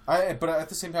 But at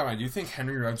the same time, I do think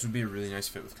Henry Ruggs would be a really nice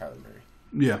fit with Kyler Murray.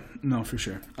 Yeah, no, for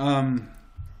sure.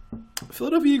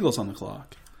 Philadelphia Eagles on the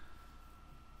clock.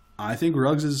 I think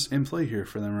Ruggs is in play here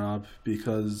for them, Rob,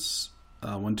 because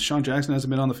when Deshaun Jackson hasn't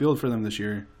been on the field for them this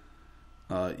year,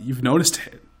 you've noticed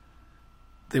it.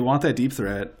 They want that deep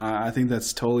threat. I think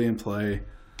that's totally in play.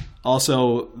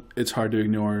 Also, it's hard to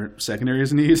ignore secondary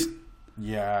as a need.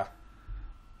 Yeah.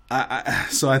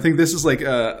 So I think this is like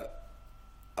a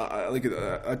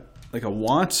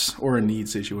want or a need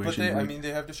situation. But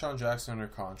they have Deshaun Jackson under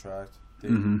contract.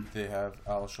 They have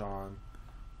Alshon.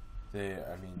 They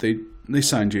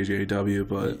signed JJW,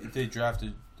 but they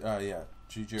drafted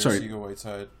J.J.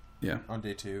 Arcega-Whiteside on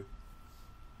day 2.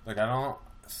 Like, I don't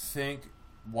think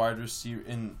wide receiver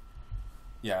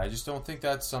I just don't think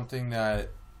that's something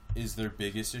that is their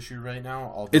biggest issue right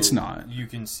now. Although it's not. You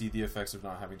can see the effects of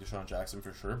not having Deshaun Jackson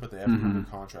for sure, but they have him under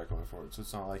contract going forward, so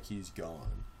it's not like he's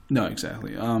gone. No,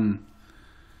 exactly.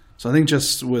 So I think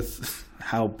just with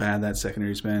how bad that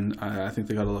secondary's been, I think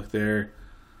they got to look there.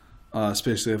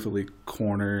 Specifically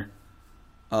corner.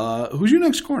 Who's your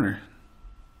next corner?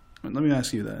 Let me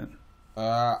ask you that.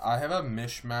 I have a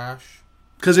mishmash.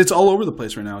 Because it's all over the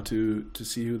place right now to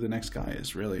see who the next guy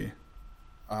is, really.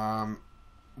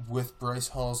 With Bryce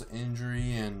Hall's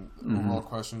injury and overall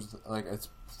questions, like, it's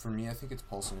for me, I think it's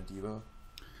Paulson Adebo.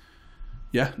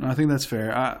 Yeah, no, I think that's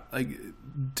fair.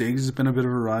 Diggs has been a bit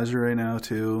of a riser right now,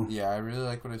 too. Yeah, I really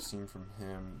like what I've seen from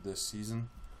him this season.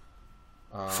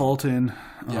 Fulton.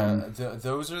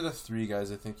 Those are the 3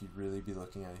 guys I think you'd really be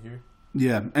looking at here.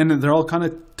 Yeah, and they're all kind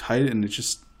of tight, and it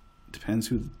just depends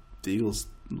who the Eagles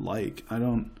like. I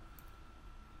don't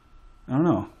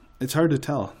know. It's hard to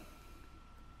tell.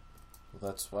 Well,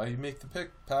 that's why you make the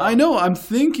pick, pal. I know. I'm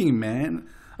thinking, man.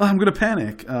 I'm going to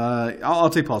panic. I'll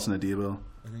take Paulson Adebo.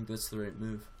 I think that's the right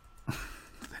move.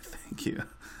 Thank you.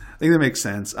 I think that makes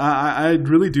sense. I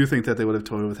really do think that they would have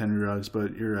toyed with Henry Ruggs,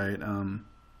 but you're right.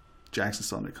 Jackson's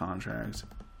still under contract.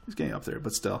 He's getting up there,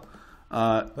 but still.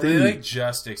 They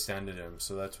just extended him,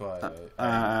 so that's why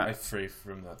I fray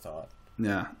from that thought.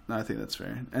 Yeah, I think that's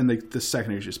fair. And the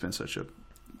secondary's just been such a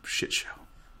shit show.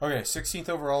 Okay, 16th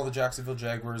overall, the Jacksonville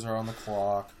Jaguars are on the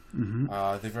clock.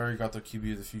 They've already got their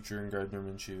QB of the future in Gardner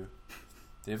Minshew.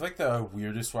 They have like the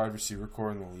weirdest wide receiver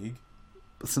core in the league.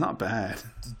 It's not bad.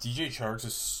 DJ Chark's a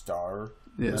star.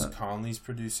 Yeah. Chris Conley's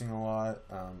producing a lot.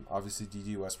 Obviously,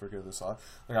 D.D. Westbrook out of the slot.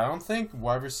 Like, I don't think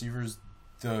wide receiver is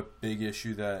the big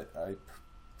issue that I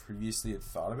previously had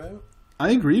thought about.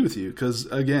 I agree with you because,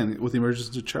 again, with the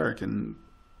emergence of Chark and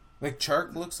like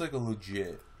Chark looks like a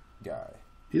legit guy.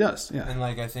 He does, yeah. And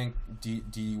like I think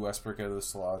D.D. Westbrook out of the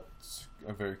slot's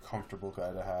a very comfortable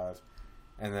guy to have.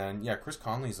 And then, Chris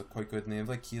Conley's quite good. And they have,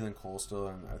 like, Keelan Cole still.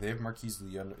 And they have Marquise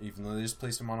Lee. Even though they just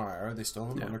placed him on IR, they still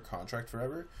have him under contract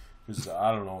forever. Because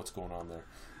I don't know what's going on there.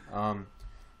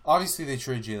 Obviously, they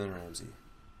trade Jalen Ramsey.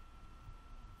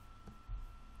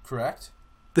 Correct?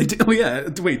 They did? Oh, yeah.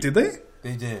 Wait, did they?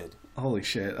 They did. Holy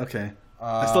shit. Okay.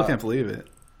 I still can't believe it.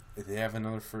 They have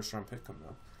another first-round pick coming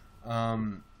up.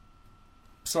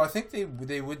 So I think they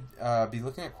would be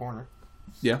looking at corner.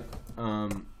 Yeah.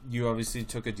 You obviously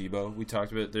took Adebo. We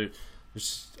talked about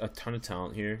there's a ton of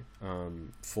talent here.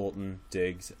 Fulton,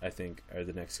 Diggs, I think, are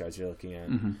the next guys you're looking at.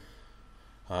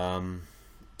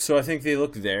 So I think they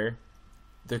look there.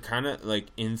 They're kind of like,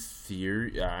 in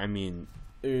theory, I mean,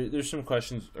 there's some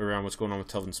questions around what's going on with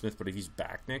Telvin Smith, but if he's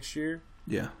back next year,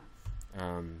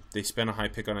 they spent a high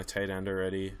pick on a tight end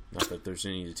already. Not that there's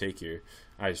any to take here.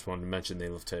 I just wanted to mention they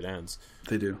love tight ends.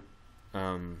 They do.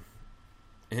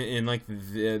 And like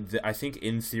I think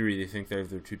in theory they think they're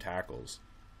their two tackles.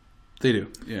 They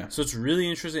do, yeah. So it's really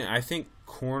interesting. I think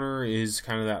corner is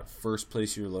kind of that first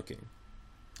place you're looking,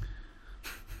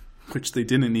 which they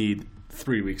didn't need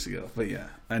 3 weeks ago. But yeah,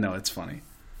 I know it's funny.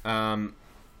 I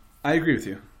agree with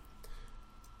you.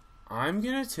 I'm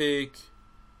gonna take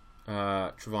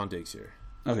Trevon Diggs here.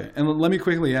 Okay, and let me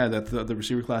quickly add that the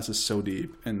receiver class is so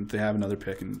deep, and they have another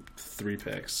pick and 3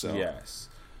 picks. So yes.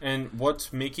 And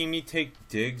what's making me take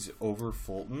Diggs over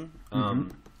Fulton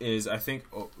is I think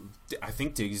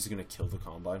Diggs is going to kill the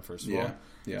combine, first of all.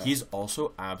 Yeah. He's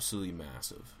also absolutely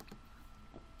massive.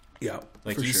 Yeah,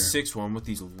 like he's 6'1" with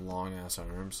these long ass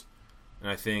arms,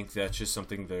 and I think that's just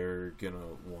something they're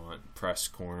gonna want. Press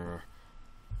corner.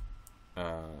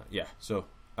 So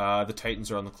the Titans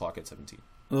are on the clock at 17.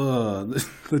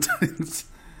 The Titans.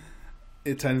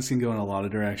 Titans can go in a lot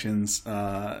of directions. They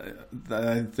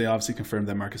obviously confirmed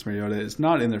that Marcus Mariota is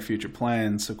not in their future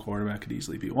plans, so quarterback could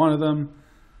easily be one of them.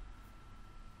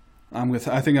 I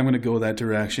think I'm going to go that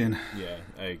direction. Yeah,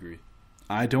 I agree.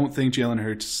 I don't think Jalen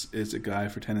Hurts is a guy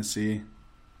for Tennessee.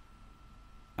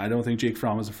 I don't think Jake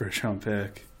Fromm is a first-round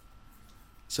pick.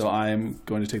 So I'm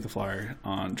going to take the flyer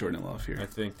on Jordan Love here. I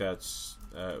think that's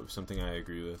something I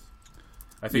agree with.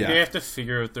 I think they have to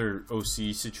figure out their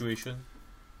OC situation.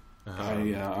 I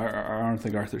don't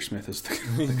think Arthur Smith is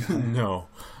the guy. No.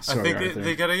 Sorry, I think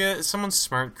they got to get someone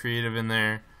smart, creative in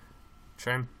there.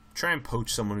 Try and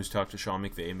poach someone who's talked to Sean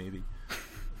McVay, maybe.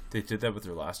 They did that with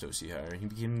their last OC hire. He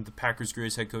became the Packers'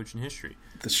 greatest head coach in history.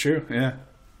 That's true, yeah.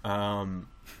 And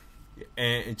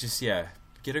it just,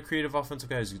 get a creative offensive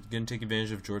guy who's going to take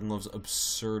advantage of Jordan Love's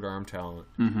absurd arm talent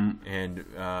and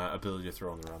ability to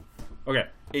throw on the run. Okay,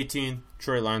 18,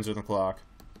 Detroit Lions are on the clock.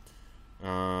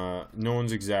 No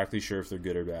one's exactly sure if they're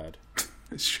good or bad.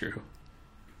 It's true.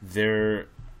 They're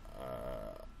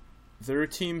a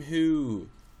team who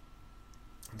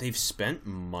they've spent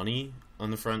money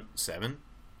on the front seven.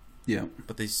 Yeah.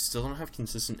 But they still don't have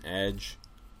consistent edge.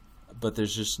 But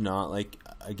there's just not, like,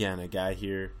 again, a guy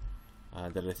here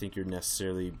that I think you're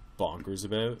necessarily bonkers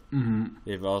about. Mm-hmm.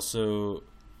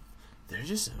 They're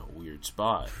just in a weird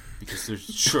spot because they're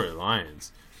Detroit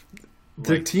Lions.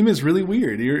 Their team is really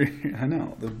weird. I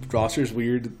know. The roster's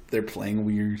weird. They're playing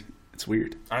weird. It's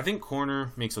weird. I think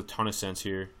corner makes a ton of sense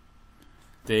here.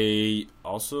 They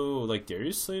also, like,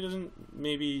 Darius Slay doesn't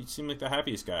maybe seem like the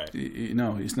happiest guy.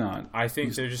 No, he's not. I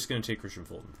think they're just going to take Christian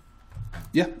Fulton.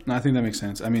 Yeah, no, I think that makes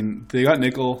sense. I mean, they got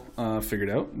nickel figured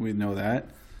out. We know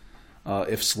that.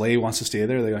 If Slay wants to stay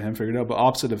there, they got him figured out. But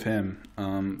opposite of him,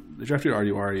 they drafted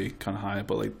Arduari kind of high,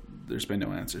 but, like, there's been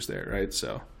no answers there, right?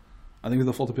 So I think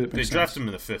the Fulton pick makes sense. They drafted him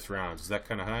in the 5th round. Is that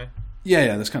kind of high?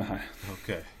 Yeah, that's kind of high.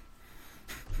 Okay.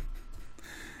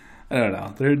 I don't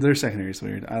know. Their secondary is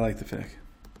weird. I like the pick.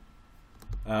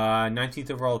 19th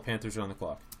overall, the Panthers are on the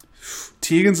clock.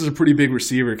 Teagan's is a pretty big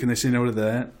receiver. Can they say no to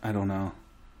that? I don't know.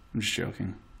 I'm just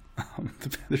joking. The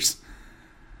Panthers,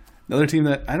 another team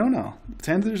that I don't know. The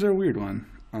Panthers are a weird one.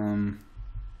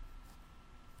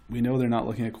 We know they're not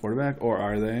looking at quarterback, or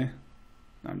are they?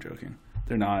 No, I'm joking.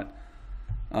 They're not.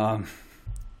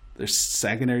 Their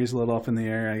secondary's a little up in the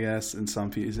air, I guess, in some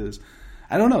pieces.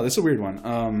 I don't know. That's a weird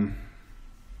one.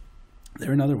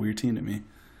 They're another weird team to me.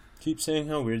 Keep saying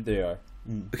how weird they are.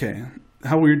 Okay,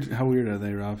 how weird are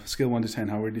they, Rob? Scale 1 to 10.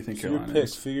 How weird do you think Carolina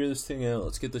is? Figure this thing out.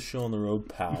 Let's get the show on the road,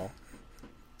 pal.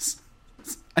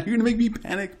 You're gonna make me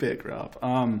panic pick, Rob.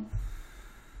 Oh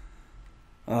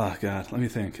God, let me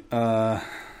think. I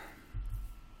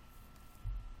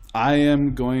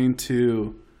am going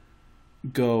to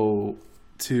go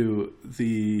to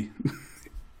the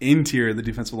interior of the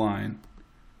defensive line,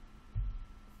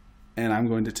 and I'm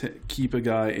going to keep a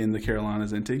guy in the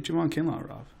Carolinas and take Javon Kinlaw,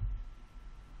 Rob.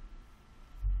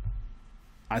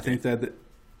 I think that...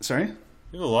 Sorry?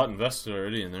 You have a lot invested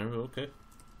already in there, but okay.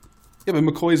 Yeah, but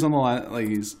McCoy's on the line. Like,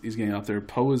 he's getting up there.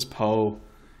 Poe is Poe.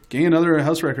 Getting another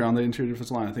house record on the interior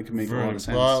defensive line, I think, could make a lot of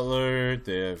sense. Butler,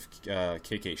 they have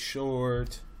KK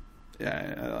Short.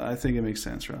 Yeah, I think it makes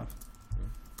sense, Rob.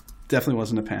 Definitely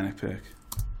wasn't a panic pick.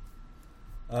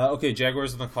 Okay,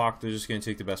 Jaguars on the clock. They're just going to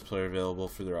take the best player available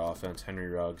for their offense, Henry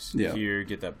Ruggs. Yeah. Here,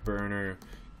 get that burner.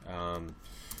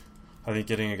 I think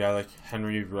getting a guy like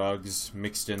Henry Ruggs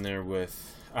mixed in there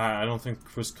with... I don't think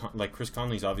Chris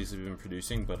Conley's obviously been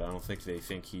producing, but I don't think they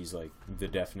think he's like the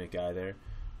definite guy there.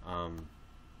 And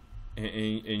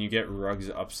you get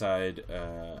Ruggs upside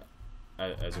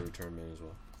as a return man as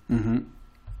well. Mm-hmm.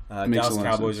 Dallas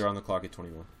Cowboys are on the clock at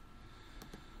 21.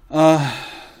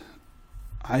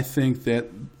 I think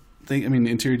that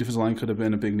interior defensive line could have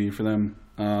been a big need for them.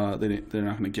 They're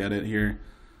not going to get it here.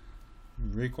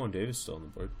 Raekwon Davis still on the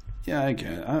board. Yeah, I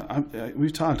get it.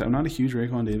 We've talked. I'm not a huge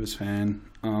Raekwon Davis fan.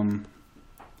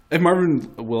 If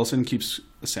Marvin Wilson keeps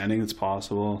ascending, it's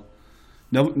possible.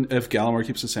 No, if Gallimore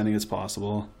keeps ascending, it's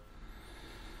possible.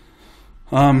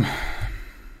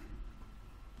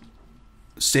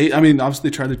 State. I mean, obviously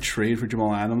they tried to trade for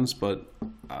Jamal Adams, but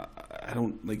I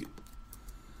don't like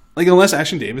unless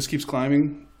Ashton Davis keeps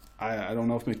climbing. I don't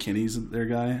know if McKinney's their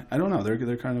guy. I don't know.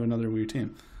 They're kind of another weird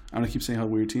team. I'm gonna keep saying how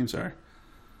weird teams are.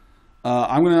 I'll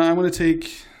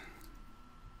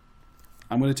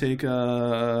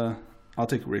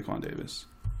take Raekwon Davis.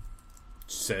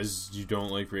 Says you don't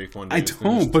like Raekwon Davis. I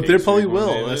don't, but they probably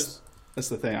will. That's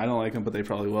the thing. I don't like him, but they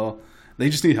probably will. They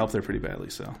just need help there pretty badly.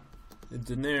 So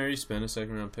didn't they already spend a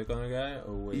second round pick on a guy?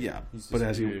 Oh wait, yeah, but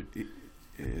as it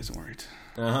isn't worried.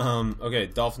 Okay,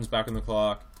 Dolphins back on the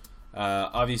clock.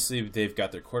 Obviously, they've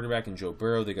got their quarterback in Joe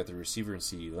Burrow. They got the receiver in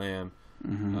CeeDee Lamb.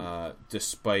 Mm-hmm.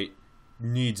 Despite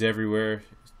needs everywhere,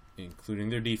 including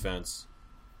their defense,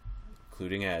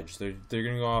 including edge, they're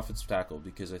going to go offensive tackle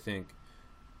because I think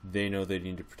they know they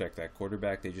need to protect that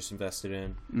quarterback they just invested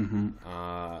in. Mm-hmm.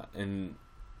 And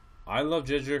I love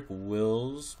Jedrick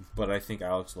Wills, but I think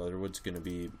Alex Leatherwood's going to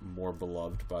be more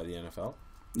beloved by the NFL.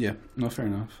 Yeah, no, fair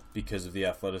enough. Because of the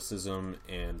athleticism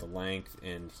and the length,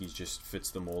 and he just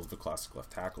fits the mold of a classic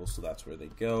left tackle, so that's where they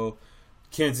go.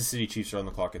 Kansas City Chiefs are on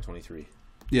the clock at 23.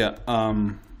 Yeah,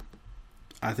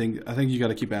 I think you got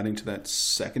to keep adding to that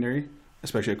secondary,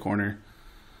 especially at corner.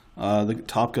 The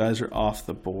top guys are off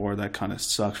the board. That kind of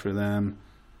sucks for them.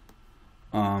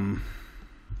 I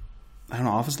don't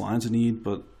know. Offensive line's a need,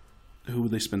 but who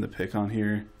would they spend the pick on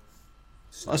here?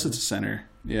 Unless it's a center.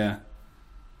 Yeah.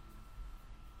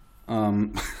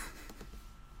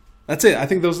 That's it. I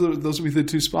think those would be the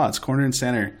two spots, corner and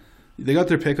center. They got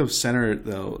their pick of center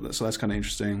though, so that's kind of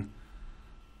interesting.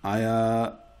 You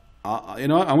know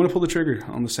what? I'm going to pull the trigger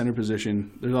on the center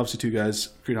position. There's obviously two guys,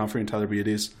 Creed Humphrey and Tyler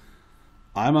Biadasz.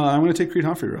 I'm going to take Creed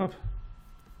Humphrey, Rob.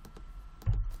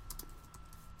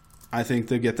 I think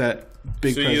they get that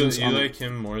big presence. So you like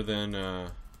him more than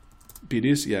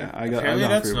Biadasz? Yeah, apparently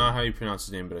that's not how you pronounce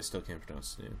his name, but I still can't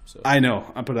pronounce his name. So I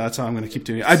know, but that's how I'm going to keep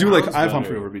doing it. I have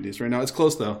Humphrey over Biadasz right now. It's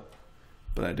close though,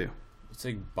 but I do. It's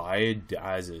like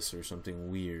Biadasz or something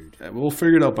weird. Yeah, we'll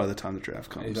figure it out by the time the draft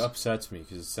comes. It upsets me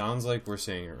because it sounds like we're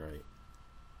saying it right.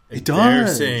 It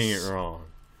does. They're saying it wrong,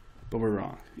 but we're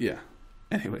wrong. Yeah.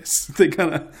 Anyways, they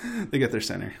get their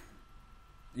center.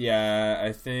 Yeah,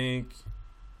 I think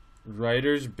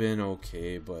Ryder's been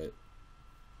okay, but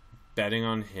betting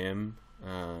on him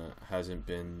hasn't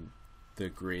been the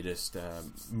greatest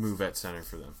move at center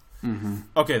for them. Mm-hmm.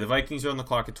 Okay, the Vikings are on the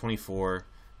clock at 24.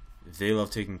 They love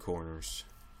taking corners.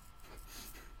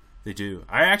 They do.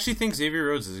 I actually think Xavier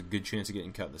Rhodes has a good chance of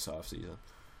getting cut this offseason.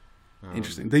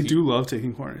 Interesting. They do love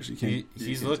taking corners.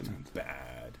 He's looked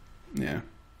bad. Yeah.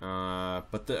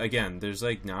 But again, there's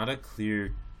like not a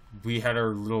clear. We had our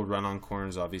little run on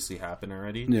corners obviously happen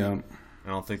already. Yeah. I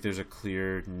don't think there's a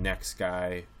clear next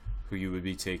guy who you would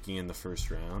be taking in the first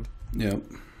round. Yep.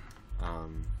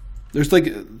 There's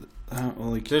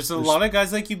there's a lot of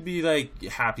guys like you'd be like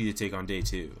happy to take on day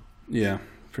two. Yeah,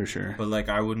 for sure. But like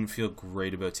I wouldn't feel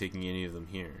great about taking any of them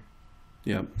here.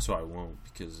 Yep. So I won't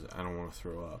because I don't want to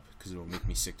throw up because it will make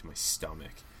me sick to my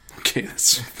stomach. Okay,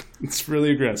 it's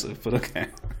really aggressive, but okay.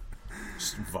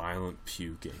 Just violent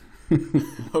puking.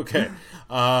 Okay.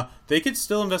 They could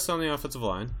still invest on the offensive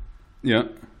line. Yeah.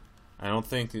 I don't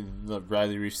think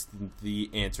Riley Reif's the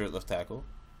answer at left tackle.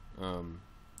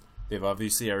 They've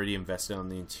obviously already invested on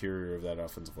the interior of that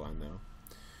offensive line, though.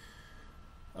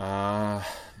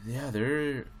 Yeah,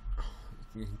 they're...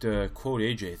 To quote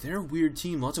AJ, they're a weird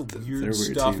team. Lots of weird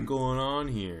stuff going on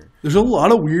here. There's a lot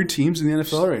of weird teams in the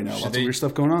NFL right now. Lots of weird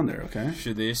stuff going on there, okay?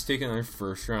 Should they just take another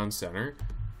first-round center?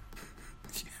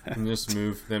 Yeah. And just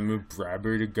move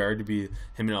Bradbury to guard to be...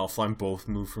 Him and Elflein both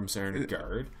move from center to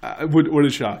guard? Would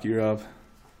it shock you, Rob?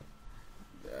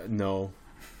 No.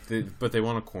 But they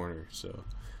want a corner, so...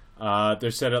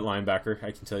 they're set at linebacker.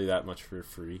 I can tell you that much for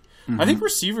free. Mm-hmm. I think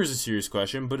receiver is a serious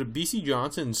question, but if BC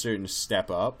Johnson's starting to step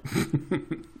up...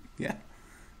 Yeah,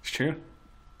 it's true.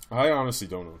 I honestly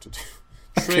don't know what to do.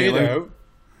 Trade out.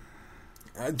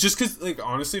 Just because, like,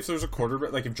 honestly, if there's a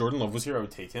quarterback... Like, if Jordan Love was here, I would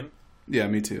take him. Yeah,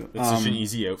 me too. It's such an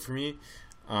easy out for me.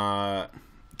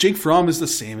 Jake Fromm is the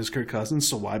same as Kirk Cousins,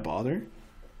 so why bother?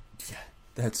 Yeah,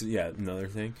 that's another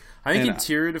thing. I think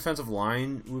interior defensive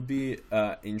line would be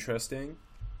interesting.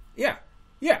 Yeah.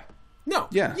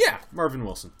 Marvin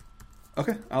Wilson.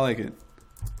 Okay, I like it.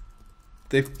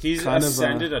 He's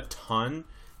ascended a ton.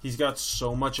 He's got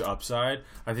so much upside.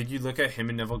 I think you look at him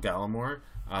and Neville Gallimore.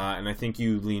 And I think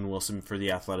you lean Wilson for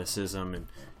the athleticism and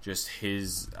just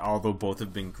his, although both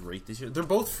have been great this year. They're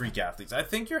both freak athletes. I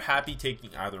think you're happy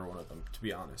taking either one of them, to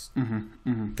be honest.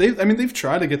 They've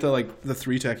tried to get the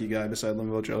 3 techie guy beside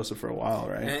Linval Joseph for a while,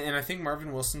 right? And I think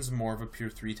Marvin Wilson's more of a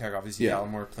pure 3 tech. Obviously,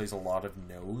 Gallimore plays a lot of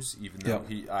nose, even though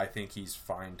I think he's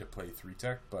fine to play 3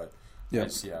 tech. But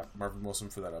Marvin Wilson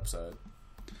for that upside.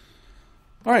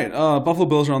 All right, Buffalo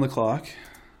Bills are on the clock.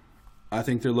 I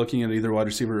think they're looking at either wide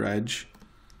receiver or edge.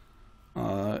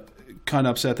 Kind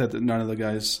of upset that none of the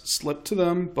guys slipped to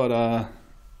them, but I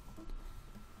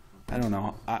don't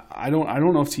know. I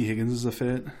don't know if T. Higgins is a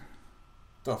fit.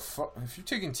 The fuck? If you're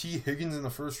taking T. Higgins in the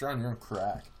first round, you're on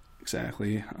crack.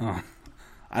 Exactly.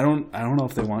 I don't know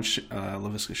if they want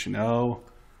Laviska Shenault.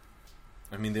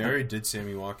 I mean, they already did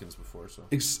Sammy Watkins before, so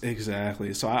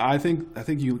exactly. So I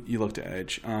think you look to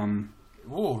edge.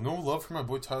 Whoa, no love for my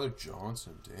boy Tyler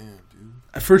Johnson. Damn,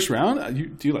 dude. First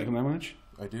round? Do you like him that much?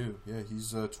 I do. Yeah,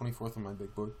 he's 24th on my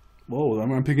big board. Whoa,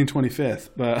 I'm picking 25th,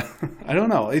 but I don't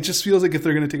know. It just feels like if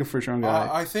they're going to take a first round guy,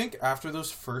 I think after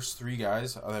those first 3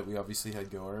 guys that we obviously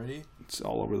had go already, it's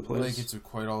all over the place. Like it's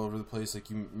quite all over the place. Like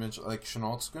you mentioned, like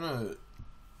Chenault's gonna.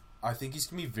 I think he's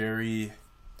gonna be very.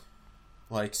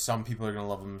 Like some people are gonna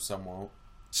love him, some won't.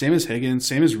 Same as Higgins,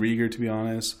 same as Rieger. To be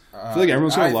honest, I feel like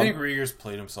everyone's gonna love. I think Rieger's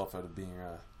played himself out of being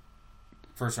a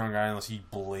first round guy unless he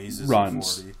blazes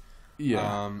runs. 40.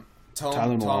 Yeah.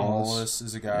 Tom Wallace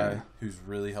is a guy who's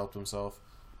really helped himself.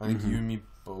 I think you and me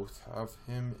both have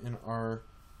him in our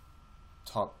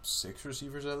top 6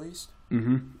 receivers at least.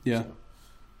 Yeah.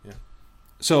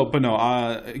 So, So, but no.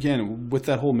 Again, with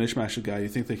that whole mishmash of guy, you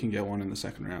think they can get one in the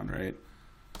second round, right?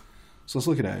 So let's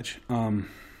look at edge.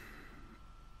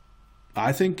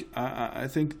 I think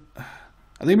it'd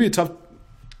be a tough.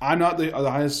 I'm not the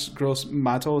highest gross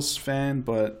Matos fan,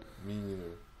 but me neither.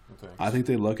 I think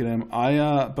they look at him.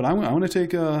 I want to take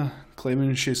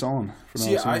Clayman Chasson.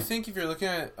 See, I think if you're looking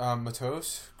at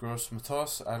Gross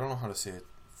Matos, I don't know how to say it.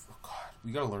 Oh, God,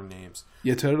 we gotta learn names.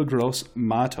 Yetur Gross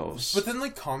Matos. But then,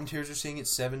 like, commentators are saying it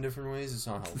 7 different ways. It's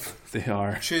not helpful. They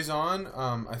are. Chazon,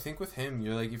 I think with him,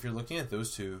 you're like, if you're looking at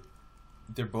those two,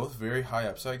 they're both very high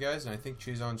upside guys, and I think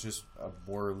Chazon's just a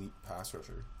more elite pass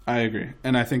rusher. I agree,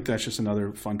 and I think that's just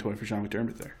another fun toy for Sean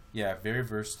McDermott there. Yeah, very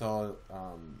versatile.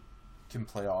 Can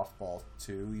play off ball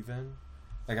too, even.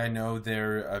 Like, I know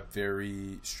they're a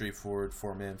very straightforward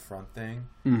 4-man front thing,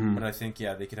 but I think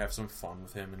they could have some fun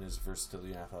with him and his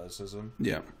versatility and athleticism.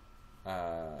 Yeah.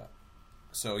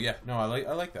 So I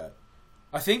like that.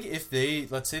 I think if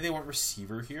let's say they went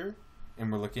receiver here,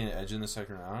 and we're looking at edge in the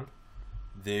second round,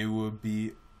 they would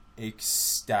be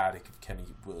ecstatic if Kenny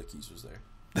Willekes was there.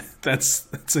 That's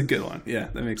a good one. Yeah,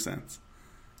 that makes sense.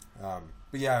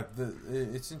 But yeah,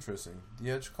 it's interesting.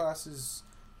 The edge class is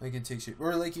like it takes you,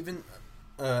 or like even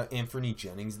Anthony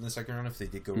Jennings in the second round if they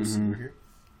did go receiver here.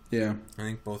 Yeah, I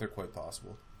think both are quite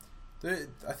possible.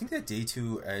 I think that day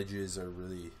 2 edges are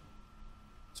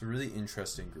it's a really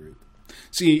interesting group.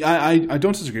 See, I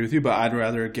don't disagree with you, but I'd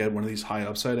rather get one of these high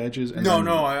upside edges. I'm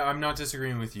not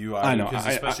disagreeing with you. I know,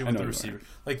 especially with the receiver.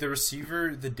 Like the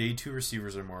receiver, the day 2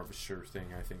 receivers are more of a sure thing,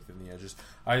 I think, than the edges.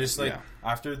 I just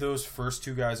after those first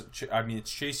 2 guys. I mean, it's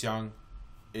Chase Young,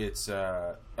 it's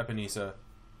Epenesa,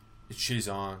 it's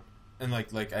Chazon, and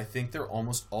like I think they're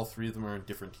almost all 3 of them are in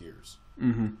different tiers.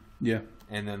 Yeah,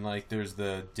 and then like there's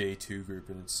the day 2 group,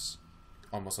 and it's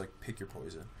almost like pick your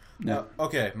poison. Yeah.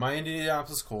 Okay, my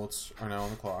Indianapolis Colts are now on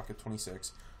the clock at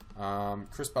 26.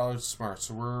 Chris Ballard's smart,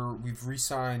 so we've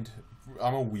re-signed.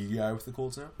 I'm a wee guy with the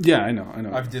Colts now. Yeah, I know.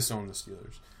 I've disowned the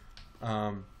Steelers.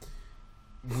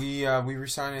 We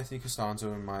re-signed Anthony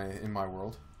Costanzo in my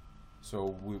world,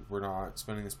 so we're not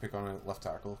spending this pick on a left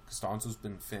tackle. Costanzo's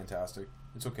been fantastic.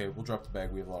 It's okay. We'll drop the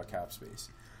bag. We have a lot of cap space.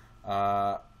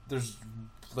 There's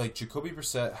like Jacoby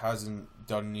Brissett hasn't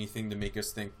done anything to make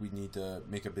us think we need to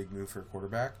make a big move for a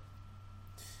quarterback.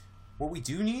 What we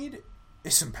do need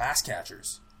is some pass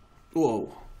catchers.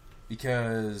 Whoa.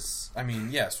 Because, I mean,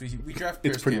 yes, we draft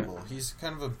Pierce Campbell. He's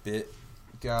kind of a bit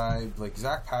guy. Like,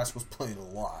 Zach Pascal's playing a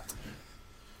lot.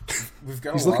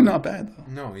 He's looking not bad, though.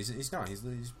 No, he's not. He's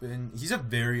a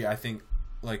very, I think,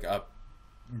 like a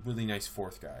really nice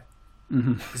 4th guy.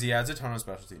 Because he adds a ton of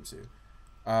special teams, too.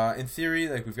 In theory,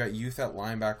 like, we've got youth at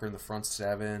linebacker in the front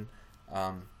 7.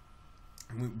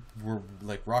 We're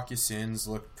like Rocky Sins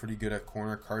look pretty good at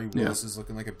corner. Kari Willis is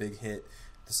looking like a big hit.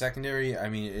 The secondary, I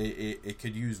mean, it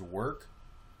could use work,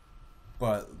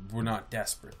 but we're not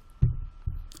desperate.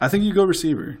 I think you go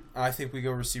receiver. I think we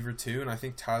go receiver too, and I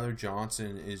think Tyler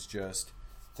Johnson is just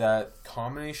that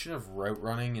combination of route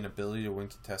running and ability to win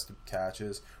contested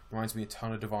catches. Reminds me a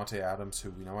ton of Devontae Adams, who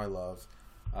we know I love.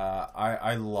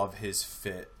 I love his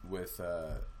fit with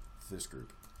this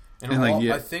group. And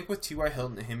I think with T.Y.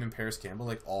 Hilton, him and Paris Campbell,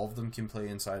 like all of them can play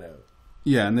inside out.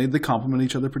 Yeah, and they complement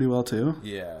each other pretty well too.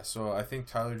 Yeah, so I think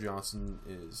Tyler Johnson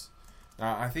is.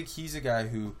 I think he's a guy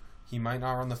who he might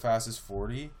not run the fastest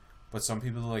 40, but some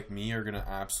people like me are gonna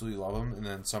absolutely love him, and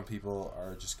then some people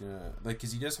are just gonna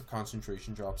because he does have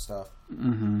concentration drop stuff.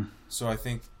 Mm-hmm. So I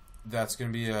think that's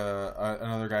gonna be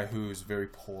another guy who's very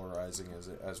polarizing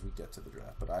as we get to the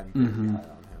draft. But I'm very high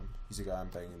on him. He's a guy I'm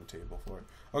banging the table for.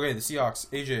 Okay, the Seahawks.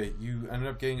 AJ, you ended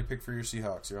up getting a pick for your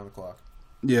Seahawks. You're on the clock.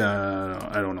 Yeah,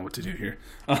 I don't know what to do here.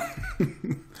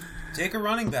 Take a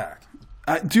running back.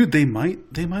 Dude, they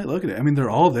might look at it. I mean, they're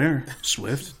all there.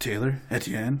 Swift, Taylor,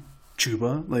 Etienne,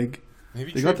 Chuba. Like,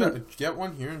 maybe get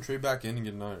one here and trade back in and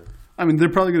get another. I mean, they're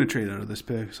probably going to trade out of this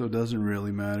pick, so it doesn't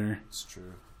really matter. It's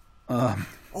true. I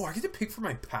get to pick for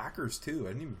my Packers, too. I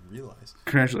didn't even realize.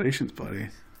 Congratulations, buddy.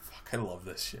 Fuck, I love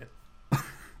this shit.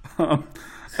 I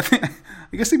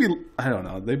guess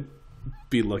they'd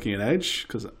be looking at edge,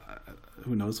 because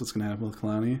who knows what's going to happen with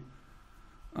Clowney.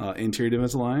 Interior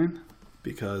defensive line,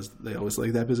 because they always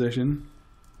like that position.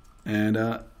 And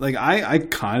I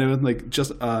kind of like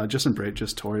Justin Britt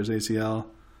just tore his ACL.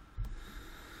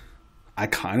 I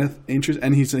kind of interested,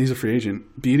 and he's a free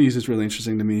agent. Beatties is really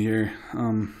interesting to me here.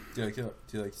 Do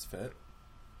you like his fit?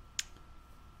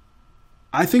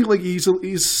 I think like he's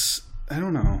I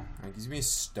don't know. Like he's gonna be a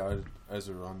stud as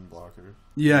a run blocker.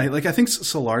 Yeah, like I think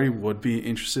Solari would be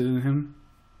interested in him.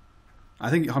 I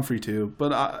think Humphrey too,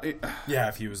 but yeah,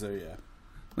 if he was there, yeah.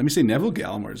 Let me say Neville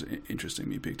Gallimore is interesting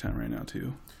me big time right now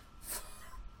too.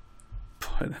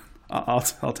 But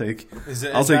I'll take. Is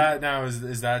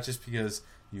that just because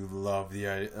you love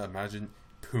the imagine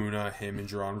Puna, him, and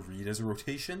Jerron Reed as a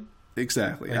rotation?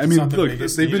 Exactly. Like, I mean, look,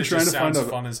 they've been trying to find out.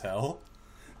 Fun as hell.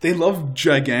 They love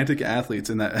gigantic athletes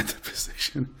at that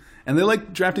position, and they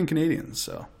like drafting Canadians.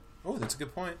 So. Oh, that's a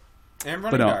good point. And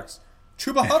running backs,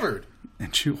 Chuba Hubbard.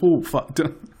 Fuck.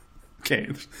 Okay,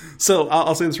 so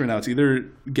I'll say this right now: it's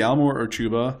either Gallimore or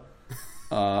Chuba,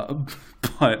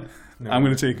 but no, I'm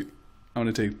going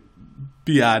to take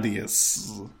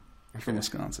Biadius from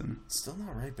Wisconsin. It's still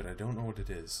not right, but I don't know what it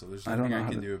is, so there's nothing I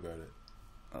can do about it.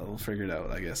 I'll figure it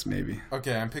out, I guess, maybe.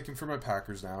 Okay, I'm picking for my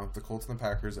Packers now. The Colts and the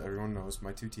Packers, everyone knows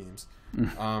my two teams.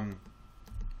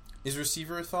 Is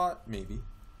receiver a thought? Maybe,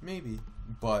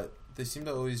 but they seem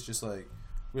to always just like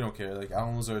we don't care. Like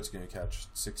Alan Lazard's going to catch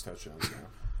 6 touchdowns now.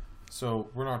 So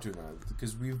we're not doing that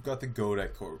because we've got the GOAT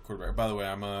at quarterback. By the way,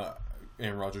 I'm a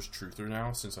Aaron Rodgers truther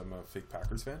now since I'm a fake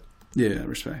Packers fan. Yeah,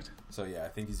 respect. So yeah, I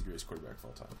think he's the greatest quarterback of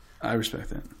all time. I respect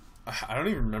that. I don't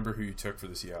even remember who you took for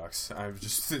the Seahawks. I'm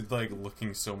just like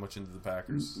looking so much into the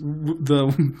Packers.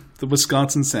 The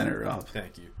Wisconsin center, Rob.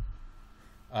 Thank you.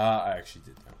 I actually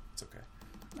did know. It's okay.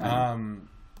 I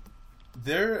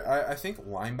think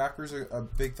linebackers are a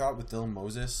big thought with Dylan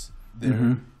Moses.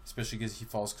 There, especially because he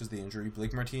falls because of the injury.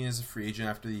 Blake Martinez is a free agent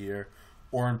after the year.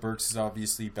 Oren Burks has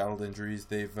obviously battled injuries.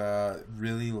 They've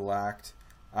really lacked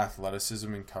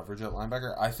athleticism and coverage at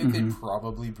linebacker. I think they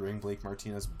probably bring Blake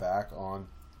Martinez back on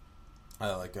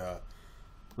like a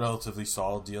relatively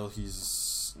solid deal.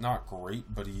 He's not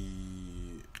great, but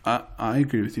I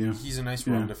agree with you. He's a nice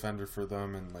run defender for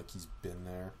them, and like he's been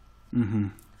there.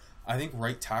 I think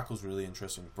right tackle is really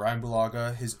interesting. Brian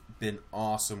Bulaga has been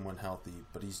awesome when healthy,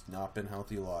 but he's not been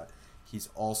healthy a lot. He's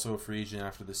also a free agent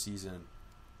after the season.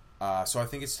 So I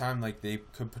think it's time like they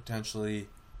could potentially,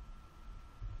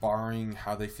 barring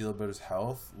how they feel about his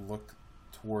health, look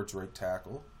towards right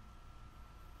tackle.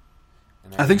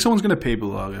 And I think someone's going to pay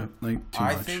Bulaga like too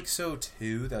much. I think so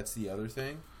too. That's the other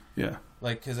thing. Yeah.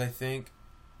 Like, because I think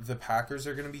the Packers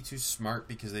are going to be too smart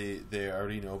because they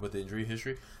already know about the injury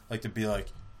history. Like to be like,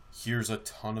 here's a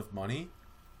ton of money.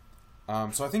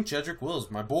 So I think Jedrick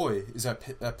Wills, my boy, is at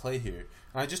play here.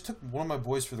 And I just took one of my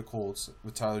boys for the Colts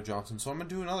with Tyler Johnson. So I'm going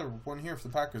to do another one here for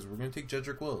the Packers. We're going to take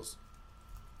Jedrick Wills.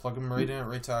 Plug him right in at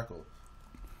right tackle.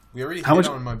 We already hit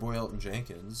on my boy Elton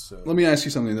Jenkins. So. Let me ask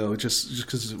you something, though, just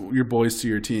because you're boys to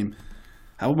your team.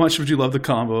 How much would you love the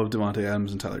combo of Devontae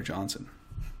Adams and Tyler Johnson?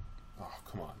 Oh,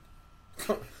 come on.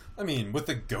 I mean, with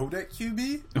the GOAT at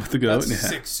QB? With the GOAT, that's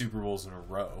 6 Super Bowls in a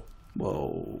row.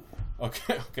 Whoa.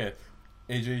 Okay.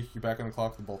 AJ, you're back on the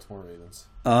clock with the Baltimore Ravens.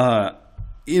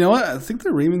 You know what? I think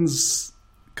the Ravens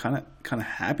kind of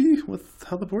happy with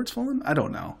how the board's fallen. I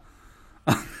don't know.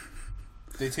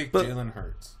 They take Jalen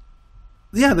Hurts.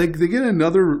 Yeah, they get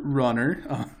another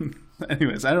runner.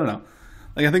 Anyways, I don't know.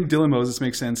 Like I think Dylan Moses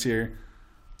makes sense here.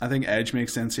 I think Edge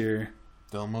makes sense here.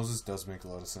 Dylan Moses does make a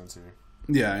lot of sense here.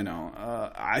 Yeah, I know.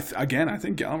 I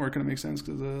think Gallimore kind of makes sense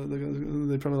because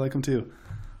they probably like him too.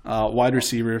 Wide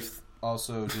receiver,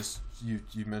 Also, just you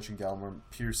mentioned Gallimore.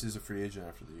 Pierce is a free agent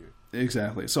after the year.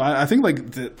 Exactly. So I think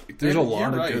like there's a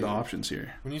lot of good right. options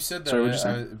here. When you said that,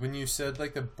 Sorry, when you said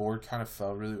like the board kind of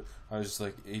felt really, I was just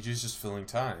like, AJ's just filling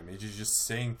time. AJ's just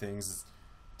saying things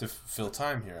to fill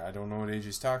time here. I don't know what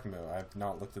AJ's talking about. I've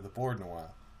not looked at the board in a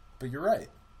while. But you're right.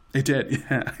 It did,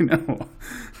 yeah, I know.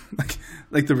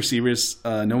 like the receivers,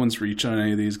 no one's reached on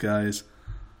any of these guys.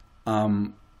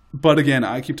 But again,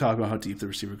 I keep talking about how deep the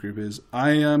receiver group is.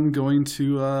 I am going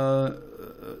to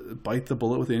bite the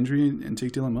bullet with the injury and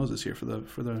take Dylan Moses here for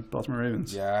the Baltimore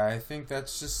Ravens. Yeah, I think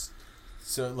that's just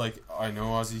so. Like, I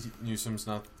know Ozzie Newsome's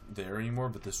not there anymore,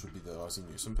 but this would be the Ozzie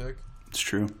Newsome pick. It's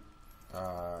true.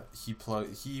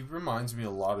 He reminds me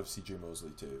a lot of C.J.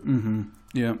 Mosley too. Mm-hmm.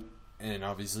 Yeah. And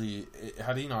obviously,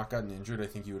 had he not gotten injured, I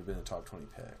think he would have been a top 20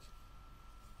 pick.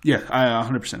 Yeah, I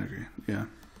 100% agree. Yeah.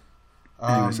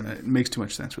 Anyways, it makes too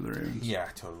much sense for the Ravens. Yeah,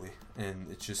 totally. And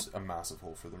it's just a massive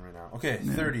hole for them right now. Okay,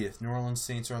 30th. New Orleans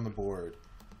Saints are on the board.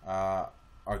 Are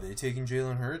they taking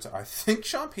Jalen Hurts? I think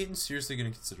Sean Payton's seriously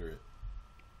going to consider it.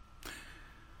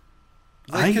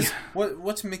 Like,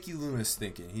 what's Mickey Loomis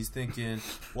thinking? He's thinking,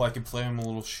 well, I can play him a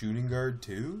little shooting guard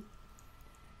too?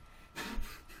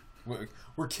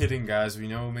 We're kidding, guys. We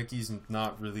know Mickey's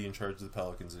not really in charge of the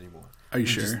Pelicans anymore. Are you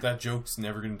sure? That joke's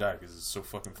never going to die because it's so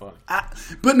fucking funny.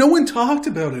 But no one talked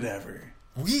about it ever.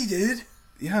 We did.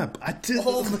 Yeah, I did.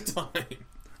 All the time.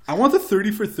 I want the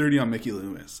 30 for 30 on Mickey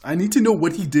Loomis. I need to know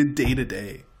what he did day to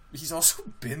day. He's also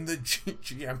been the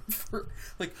GM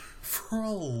for a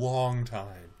long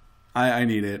time. I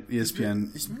need it.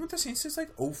 ESPN. He's been with the Saints since like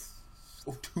 02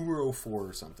 or 04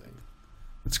 or something.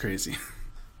 That's crazy.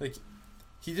 Like,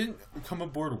 he didn't come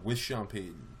aboard with Sean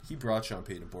Payton. He brought Sean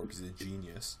Payton aboard because he's a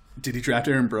genius. Did he draft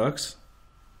Aaron Brooks?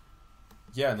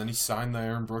 Yeah, and then he signed the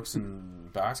Aaron Brooks in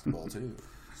basketball too.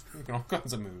 He's making all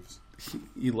kinds of moves.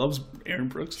 He loves Aaron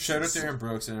Brooks. Shout out to Aaron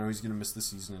Brooks. I know he's going to miss the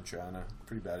season in China.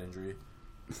 Pretty bad injury.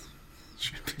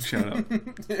 Shout out.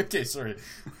 Okay, sorry.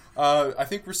 I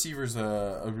think receivers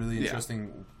a really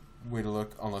interesting way to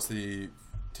look, unless they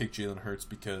take Jalen Hurts,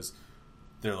 because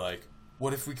they're like,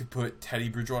 what if we could put Teddy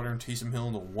Bridgewater and Taysom Hill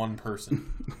into one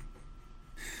person?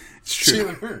 It's true.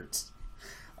 Jalen Hurts.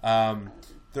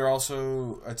 They're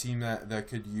also a team that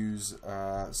could use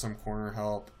some corner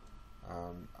help.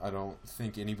 I don't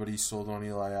think anybody's sold on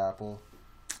Eli Apple,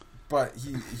 but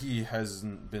he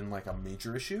hasn't been like a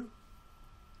major issue.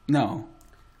 No.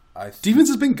 Defense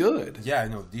has been good. Yeah, I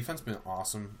know. The defense has been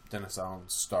awesome. Dennis Allen,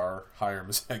 star, hire him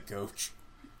as head coach.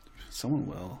 Someone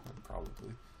will.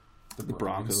 Probably. The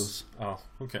Broncos. Oh,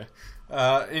 okay.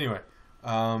 Anyway,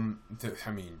 I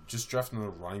mean, just drafting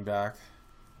another running back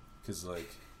because, like,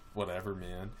 whatever,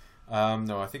 man.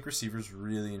 No, I think receiver's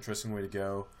really interesting way to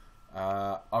go.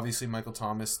 Obviously, Michael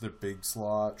Thomas, the big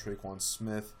slot. Traquan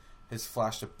Smith has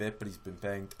flashed a bit, but he's been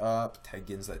banged up. Ted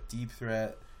Ginn's that deep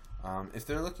threat. If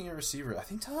they're looking at receiver, I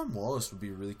think Tylan Wallace would be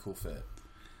a really cool fit.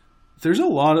 There's a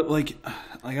lot of, like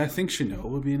I think Chanel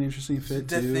would be an interesting fit,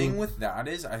 too. The thing with that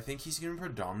is, I think he's going to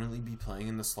predominantly be playing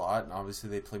in the slot, and obviously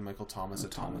they play Michael Thomas a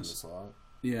ton in the slot.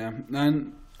 Yeah,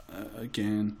 and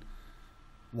again...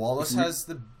 Wallace has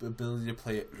the ability to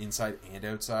play inside and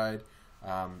outside.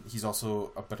 He's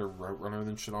also a better route runner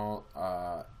than Chanel.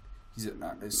 He's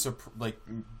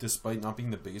despite not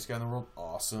being the biggest guy in the world,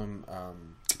 awesome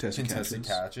contested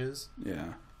catches.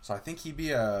 Yeah. So I think he'd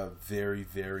be a very,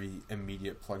 very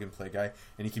immediate plug-and-play guy.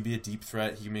 And he can be a deep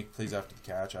threat. He can make plays after the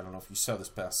catch. I don't know if you saw this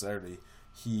past Saturday.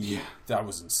 That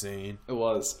was insane. It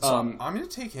was. So I'm going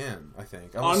to take him, I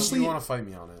think. Unless honestly, you want to fight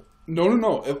me on it. No.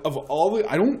 Of all the...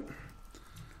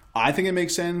 I think it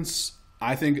makes sense.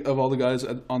 I think of all the guys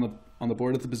on the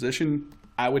board at the position,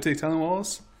 I would take Tylan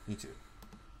Wallace. Me too.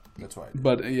 That's why.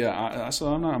 But yeah,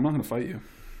 so I'm not going to fight you.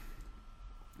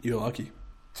 You're lucky.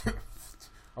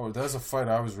 Oh, that was a fight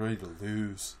I was ready to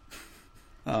lose.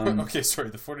 Okay, sorry.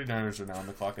 The 49ers are now on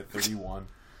the clock at 31.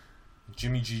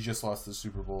 Jimmy G just lost the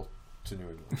Super Bowl to New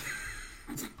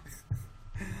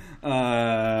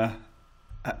England.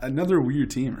 Another weird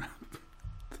team.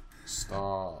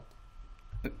 Stop.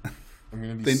 I'm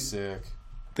going to be sick.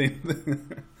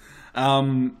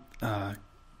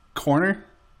 Corner?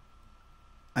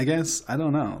 I guess. I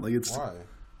don't know. Like, it's... Why?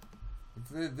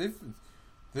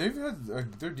 They've had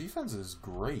their defense is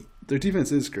great. Their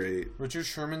defense is great. Richard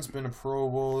Sherman's been a Pro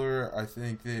Bowler. I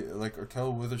think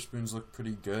Ahkello Witherspoon's looked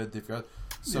pretty good. They've got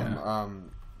some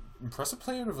impressive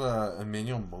play out of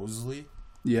Emmanuel Mosley.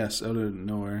 Yes, out of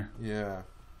nowhere. Yeah.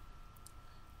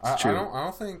 I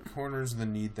don't think corner's the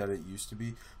need that it used to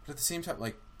be, but at the same time,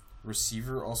 like,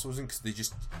 receiver also isn't, because they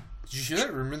just... Did you hear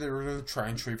that rumor they were going to try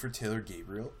and trade for Taylor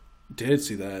Gabriel? Did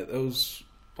see that. That was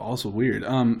also weird.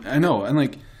 I know, and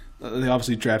like They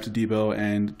obviously drafted Debo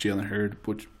and Jalen Hurd,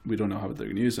 which we don't know how they're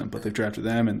going to use them, but they've drafted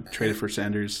them and traded for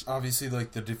Sanders. Obviously,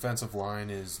 like, the defensive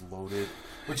line is loaded,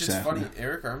 which Exactly. is funny.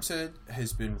 Eric Armstead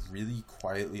has been really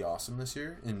quietly awesome this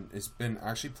year and has been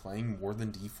actually playing more than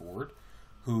D Ford,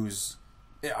 who's...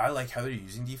 Yeah, I like how they're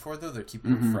using D Ford, though. They're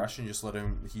keeping him fresh and just let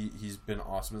him... He's been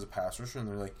awesome as a pass rusher, and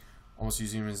they're, like, almost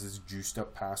using him as this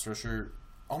juiced-up pass rusher.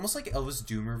 Almost like Elvis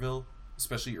Dumervil,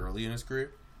 especially early in his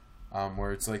career,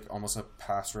 where it's, like, almost a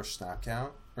pass rush snap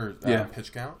count, or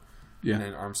pitch count. Yeah. And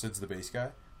then Armstead's the base guy.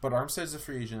 But Armstead's a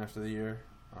free agent after the year.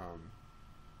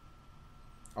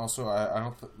 Also, I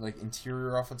don't... like,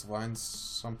 interior offensive line's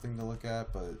something to look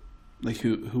at, but... Like,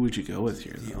 who would you go with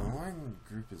here, The though? O-line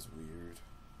group is weird.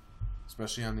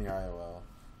 Especially on the IOL.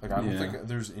 Like, I don't think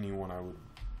there's anyone I would...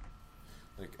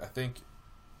 Like, I think...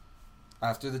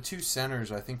 After the two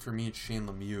centers, I think for me it's Shane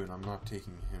Lemieux, and I'm not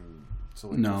taking him to,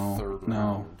 like, the third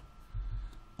round.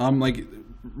 Like,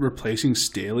 replacing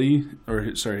Staley,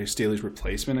 or, sorry, Staley's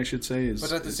replacement, I should say, is...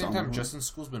 But at the same time, board. Justin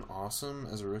School's been awesome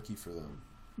as a rookie for them.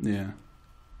 Yeah.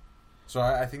 So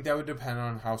I think that would depend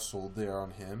on how sold they are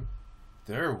on him.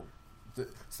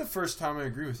 It's the first time I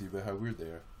agree with you about how weird they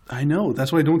are. I know.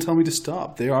 That's why don't tell me to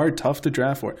stop. They are tough to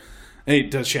draft for. Hey,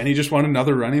 does Shanny just want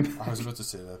another running back? I was about to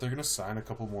say that. They're going to sign a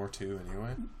couple more, too,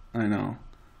 anyway. I know.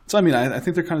 So, I mean, I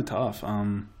think they're kind of tough. Let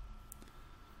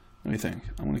me think.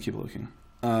 I want to keep looking.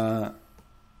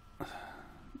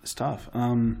 It's tough.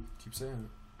 Keep saying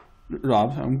it.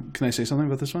 Rob, can I say something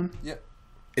about this one? Yeah.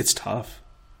 It's tough.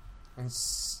 And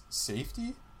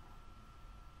safety?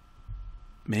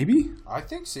 Maybe? I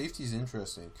think safety's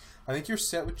interesting. I think you're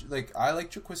set with... Like, I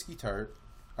like Jaquiski Tart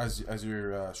as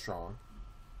your strong.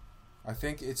 I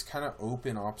think it's kind of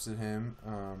open opposite him.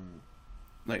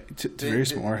 Like,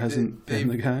 Tavarius Moore hasn't been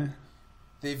the guy?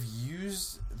 They've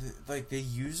used... they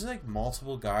use, like,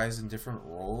 multiple guys in different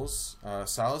roles.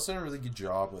 Salah's done a really good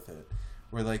job with it.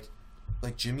 Where, like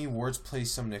Jimmy Ward's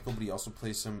plays some nickel, but he also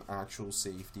plays some actual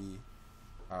safety.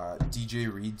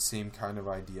 DJ Reed, same kind of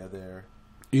idea there.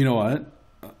 You know what?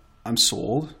 I'm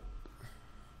sold.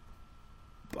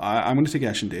 I'm going to take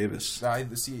Ashton Davis.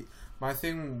 See, my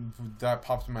thing that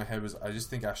popped in my head was I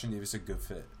just think Ashton Davis is a good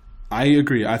fit. I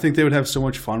agree. I think they would have so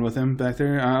much fun with him back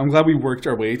there. I'm glad we worked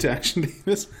our way to Ashton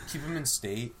Davis. Keep him in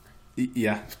state.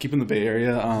 Yeah, keep in the Bay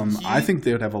Area. I think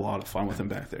they would have a lot of fun with him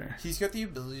back there. He's got the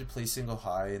ability to play single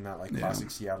high in that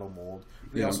classic Seattle mold.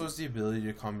 But he also has the ability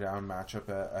to come down, match up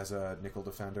as a nickel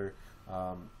defender.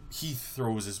 He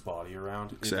throws his body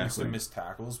around. Exactly. He's some missed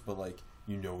tackles, but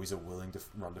he's a willing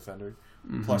run defender.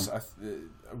 Mm-hmm. Plus,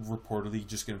 reportedly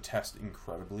just going to test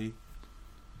incredibly.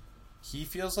 He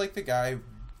feels like the guy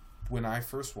when I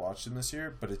first watched him this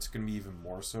year, but it's going to be even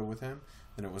more so with him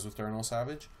than it was with Darnell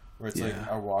Savage. Where it's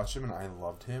I watched him and I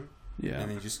loved him. Yeah.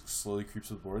 And he just slowly creeps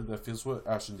to the board. That feels what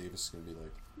Ashton Davis is going to be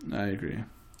like. I agree.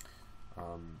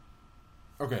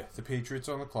 Okay, the Patriots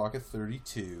on the clock at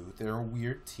 32. They're a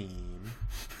weird team.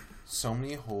 So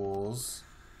many holes.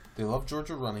 They love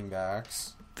Georgia running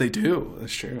backs. They do.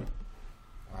 That's true.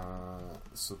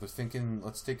 So they're thinking,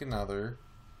 let's take another.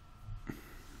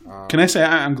 Can I say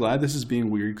I'm glad this is being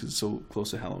weird because it's so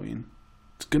close to Halloween.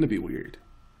 It's going to be weird.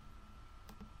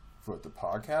 For what, the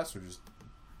podcast or just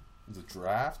the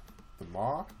draft, the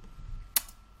mock?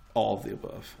 All of the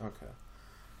above. Okay.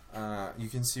 You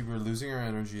can see we're losing our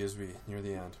energy as we near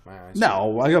the end. My eyes.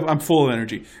 No, I'm full of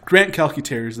energy. Grant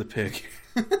Calcaterra is the pick.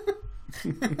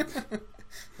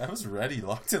 That was ready,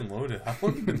 locked and loaded. How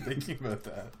long have you been thinking about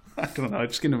that? I don't know. It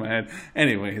just came to my head.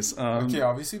 Anyways. Okay,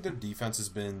 obviously their defense has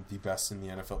been the best in the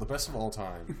NFL. The best of all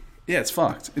time. Yeah, it's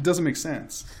fucked. It doesn't make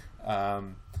sense.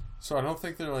 So I don't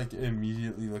think they're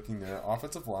immediately looking there.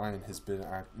 Offensive line has been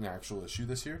an actual issue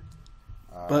this year.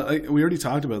 But we already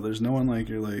talked about, there's no one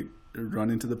you're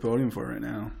running to the podium for right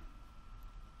now.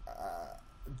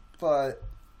 But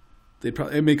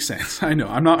it makes sense. I know.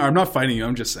 I'm not fighting you.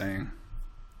 I'm just saying.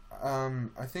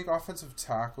 I think offensive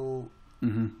tackle,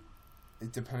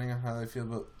 depending on how they feel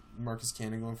about Marcus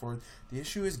Cannon going forward, the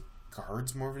issue is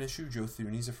guards more of an issue. Joe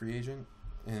Thuney's a free agent,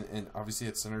 and obviously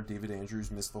at center, David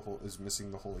Andrews is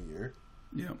missing the whole year.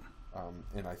 Yep.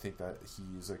 And I think that he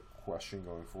is a question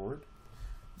going forward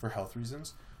for health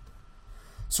reasons.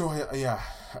 So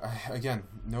again,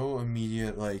 no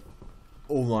immediate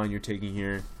O-line you're taking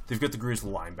here. They've got the greatest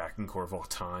linebacking core of all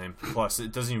time. Plus,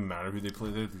 it doesn't even matter who they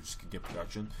play there; they just could get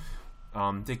production.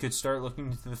 They could start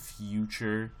looking into the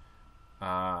future.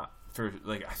 I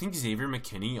think Xavier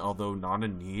McKinney, although not a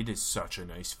need, is such a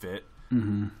nice fit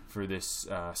for this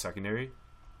secondary.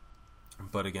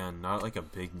 But again, not a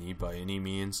big need by any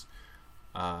means.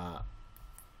 I'm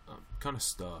kind of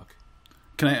stuck.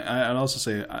 I'd also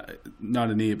say, not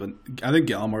a need, but I think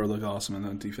Gallimore would look awesome in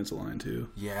that defensive line too.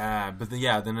 Yeah, but then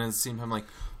at the same time, like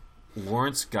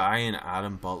Lawrence Guy and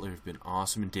Adam Butler have been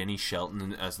awesome, and Danny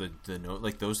Shelton as the note,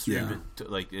 like those three, have been,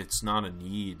 like it's not a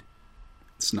need.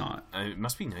 It's not. It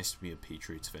must be nice to be a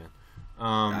Patriots fan.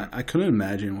 I couldn't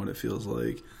imagine what it feels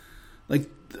like. Like,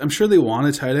 I'm sure they want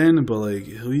a tight end, but like,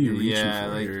 who are you reaching for?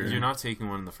 Like here? you're not taking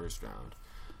one in the first round.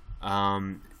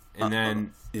 And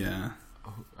then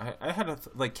I had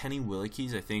like Kenny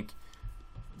Willekes. I think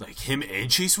like him and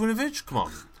Chase Winovich. Come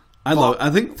on,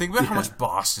 think about how much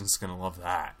Boston's gonna love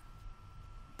that.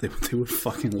 They would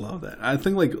fucking love that. I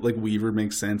think like Weaver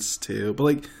makes sense too, but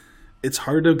like it's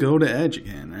hard to go to edge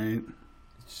again, right?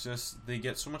 It's just they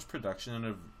get so much production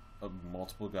out of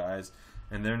multiple guys,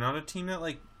 and they're not a team that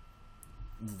like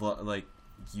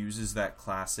uses that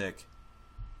classic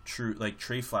true like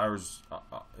Trey Flowers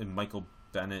and Michael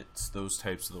Bennett's those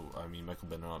types of Michael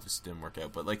Bennett obviously didn't work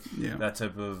out, but like that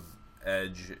type of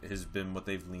edge has been what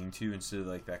they've leaned to instead of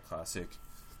like that classic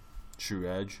true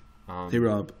edge. Hey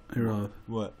Rob.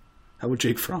 What? How about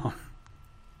Jake Fromm?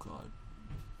 God.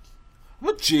 How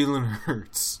about Jalen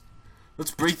Hurts?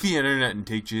 Let's break the internet and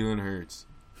take Jalen Hurts.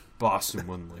 Boston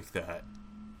wouldn't like that.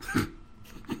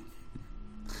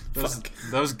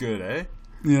 That was good, eh?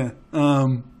 Yeah.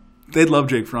 They'd love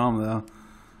Jake Fromm though.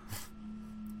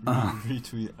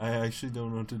 Retweet. I actually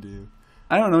don't know what to do.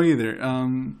 I don't know either.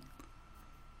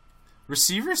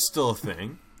 Receiver's still a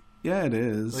thing. Yeah, it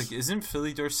is. Like, isn't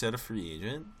Philly Dorsett a free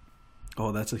agent?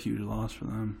 Oh, that's a huge loss for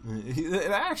them.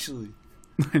 Actually.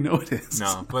 I know it is.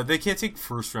 No, but they can't take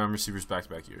first-round receivers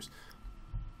back-to-back years.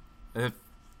 It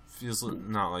feels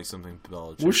not like something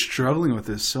Belichick. We're struggling with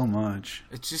this so much.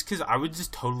 It's just because I would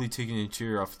just totally take an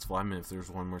interior offensive lineman if there was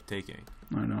one worth taking.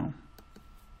 I know.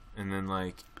 And then,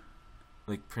 like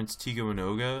Prince Tigo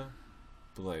Inoga,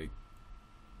 but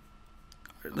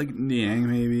like Niang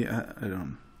maybe. I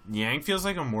don't. Niang feels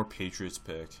like a more Patriots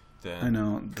pick than. I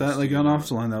know that like on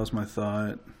offensive line. That was my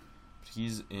thought.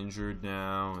 He's injured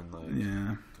now, and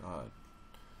God,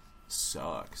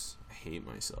 sucks. I hate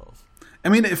myself. I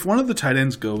mean, if one of the tight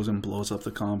ends goes and blows up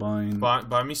the combine,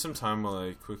 buy me some time while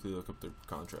I quickly look up their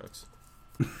contracts.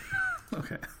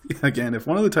 Okay. Again, if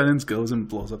one of the tight ends goes and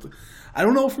blows up, I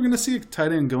don't know if we're going to see a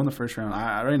tight end go in the first round.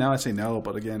 Right now, I say no.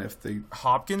 But again, if they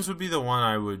Hopkins would be the one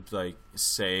I would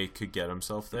say could get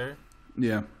himself there.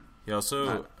 Yeah. He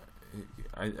also,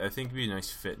 I think would be a nice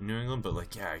fit in New England. But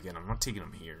again, I'm not taking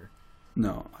him here.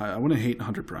 No, I wouldn't hate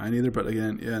Hunter Bryant either. But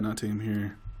again, not taking him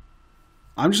here.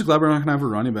 I'm just glad we're not going to have a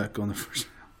running back go in the first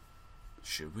round.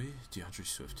 Should we? DeAndre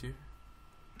Swift here?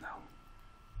 No.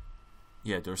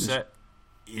 Yeah, Dorsett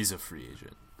is a free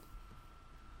agent.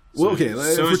 Well, okay. So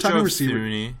if we're is talking Joe receiver.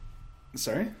 Thuney.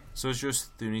 Sorry? So is Joe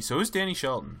Thuney. So is Danny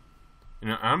Shelton.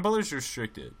 Aaron Butler's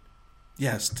restricted.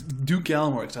 Yes, do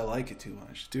Gallimore because I like it too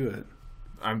much. Do it.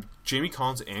 Jamie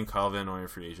Collins and Kyle Van Noy are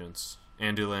free agents.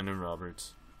 And Landon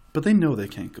Roberts. But they know they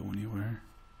can't go anywhere.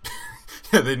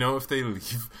 Yeah, they know if they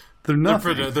leave, they're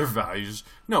nothing. Their values.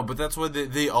 No, but that's why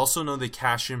they also know they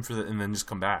cash in for and then just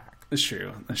come back. That's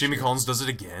true. Jamie Collins does it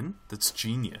again. That's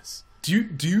genius. Do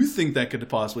you think that could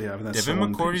possibly happen? That's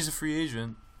Devin McCourty's a free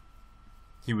agent.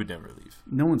 He would never leave.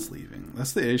 No one's leaving.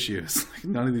 That's the issue. It's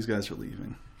none of these guys are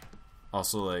leaving.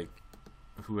 Also,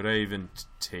 who would I even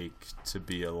take to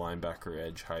be a linebacker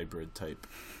edge hybrid type?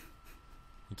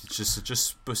 It's just such a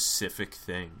specific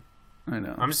thing. I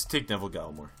know. I'm just take Neville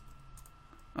Gallimore.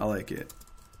 I like it.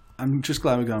 I'm just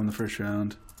glad we got him in the first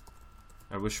round.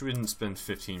 I wish we didn't spend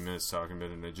 15 minutes talking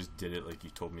about it and I just did it like you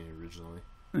told me originally.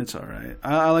 It's all right.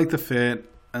 I like the fit.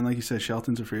 And like you said,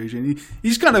 Shelton's a free agent.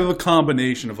 He's kind of a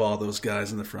combination of all those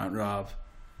guys in the front, Rob.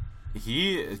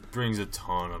 He brings a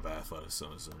ton of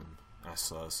athleticism.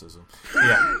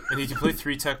 Yeah, and he can play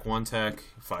 3-tech, 1-tech,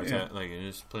 5-tech.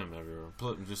 Just play him everywhere.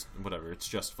 Just whatever. It's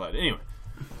justified. Anyway,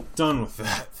 done with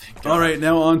that. All right,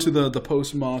 now on to the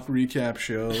post-mock recap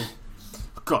show.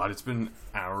 God, it's been an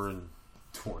hour and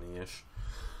 20-ish.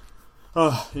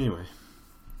 Anyway.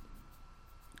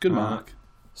 Good mock.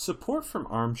 Support from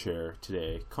Armchair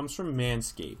today comes from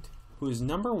Manscaped, who is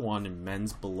 #1 in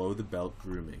men's below-the-belt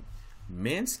grooming.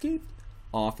 Manscaped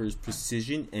offers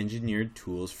precision-engineered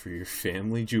tools for your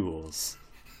family jewels.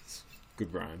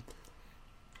 Good rhyme.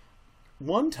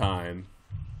 One time,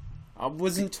 I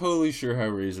wasn't totally sure how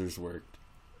razors worked.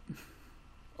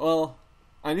 Well,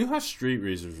 I knew how straight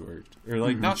razors worked.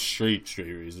 Or, not straight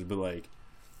razors, but,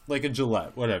 like a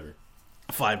Gillette, whatever.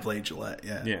 A 5-blade Gillette,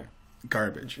 yeah. Yeah.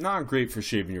 Garbage. Not great for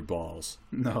shaving your balls.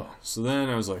 No. So then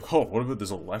I was like, what about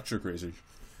this electric razor?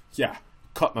 Yeah,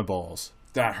 cut my balls.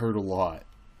 That hurt a lot.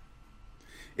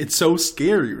 It's so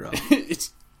scary, Rob.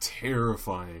 It's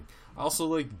terrifying. Also,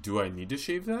 like, do I need to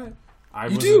shave that?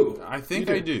 You do. I think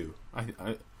You I do. do.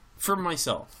 I for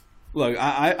myself. Look,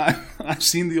 I've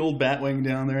seen the old Batwing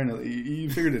down there, and you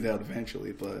figured it out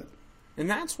eventually, but... And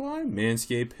that's why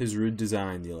Manscaped has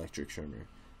redesigned the electric trimmer.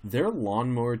 Their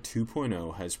Lawnmower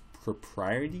 2.0 has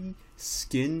proprietary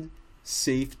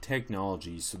skin-safe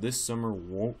technology, so this summer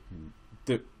won't...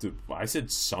 I said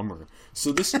summer.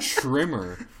 So this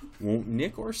trimmer won't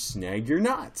nick or snag your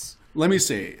nuts. Let me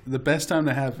say, the best time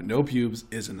to have no pubes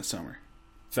is in the summer.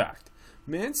 Fact.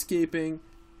 Manscaping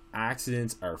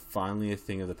accidents are finally a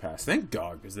thing of the past. Thank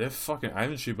God, because I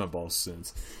haven't shaved my balls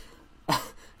since.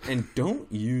 And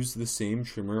don't use the same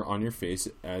trimmer on your face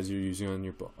as you're using on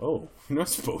your butt. Oh, you're not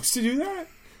supposed to do that?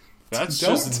 That's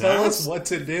Don't just tell nasty. us what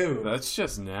to do. That's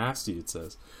just nasty, it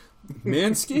says.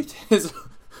 Manscaped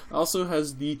also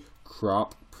has the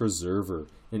Crop Preserver,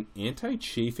 an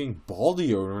anti-chafing ball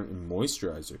deodorant and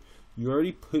moisturizer. You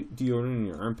already put deodorant in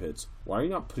your armpits. Why are you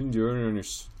not putting deodorant on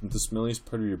the smelliest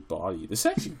part of your body? This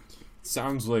actually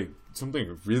sounds like something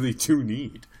I really do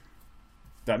need.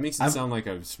 That makes it sound like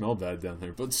I smell bad down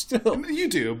there, but still. You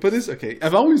do, but it's okay.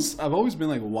 I've always been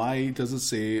like, why does it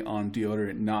say on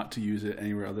deodorant not to use it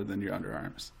anywhere other than your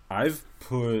underarms? I've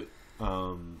put...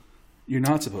 You're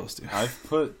not supposed to. I've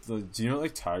put... do you know what,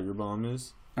 like, Tiger Balm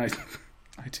is? I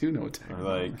do know what Tiger Or, Balm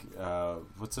like,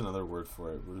 what's another word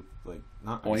for it? Like,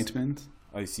 not... ointment.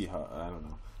 Icy hot. I don't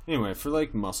know. Anyway, for,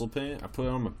 like, muscle pain, I put it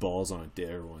on my balls on a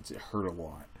dare once. It hurt a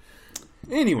lot.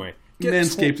 Anyway...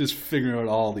 Manscaped is figuring out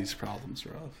all these problems,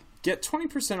 Rob. Get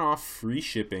 20% off free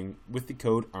shipping with the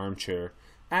code ARMCHAIR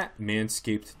at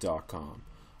manscaped.com.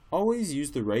 Always use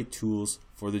the right tools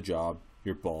for the job.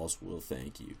 Your balls will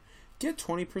thank you. Get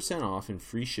 20% off and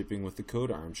free shipping with the code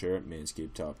ARMCHAIR at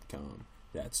manscaped.com.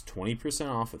 That's 20%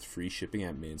 off with free shipping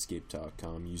at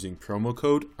manscaped.com using promo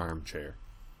code ARMCHAIR.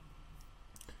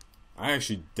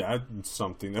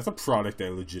 That's a product I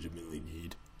legitimately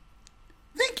need.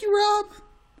 Thank you, Rob.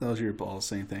 Those are your balls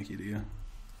saying thank you to you.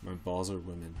 My balls are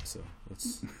women, so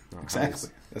that's not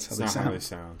exactly. That's how that's they not sound. how they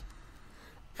sound.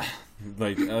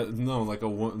 Like no, like the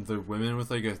women with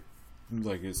like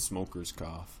a smoker's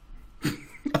cough.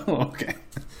 Oh, okay.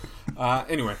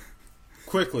 Anyway,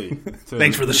 quickly.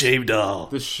 Thanks for the shave doll.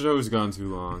 This show's gone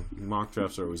too long. Mock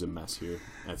drafts are always a mess here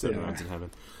at Seven Rounds in Heaven.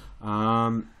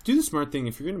 Do the smart thing.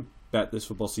 If you're gonna bet this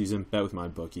football season, bet with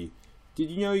MyBookie. Did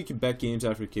you know you can bet games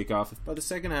after kickoff? If by the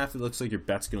second half it looks like your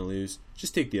bet's going to lose,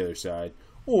 just take the other side.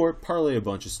 Or parlay a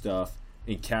bunch of stuff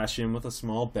and cash in with a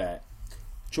small bet.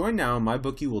 Join now and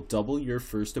MyBookie will double your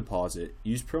first deposit.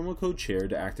 Use promo code CHAIR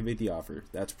to activate the offer.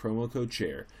 That's promo code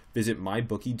CHAIR. Visit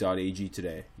mybookie.ag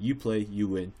today. You play, you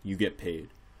win, you get paid.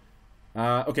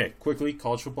 Okay, quickly,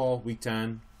 college football, week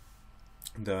 10.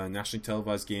 The nationally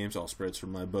televised games, all spreads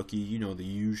from MyBookie. You know the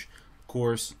usual.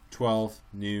 Course, 12,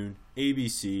 noon,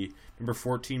 ABC. Number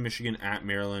 14, Michigan at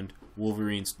Maryland.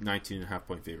 Wolverines, 19.5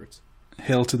 point favorites.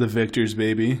 Hail to the victors,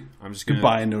 baby. I'm just gonna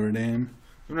Goodbye, Notre Dame.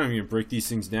 I'm not even gonna break these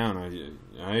things down.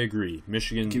 I agree.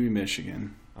 Michigan. Give me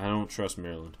Michigan. I don't trust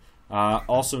Maryland.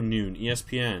 Also noon,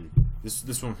 ESPN.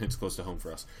 This one hits close to home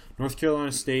for us. North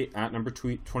Carolina State at number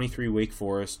 23, Wake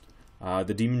Forest.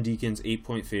 The Demon Deacons,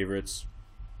 8-point favorites.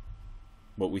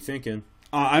 What we thinking?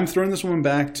 I'm throwing this one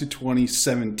back to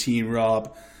 2017,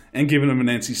 Rob, and giving them an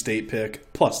NC State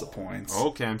pick, plus the points.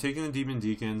 Okay, I'm taking the Demon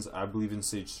Deacons. I believe in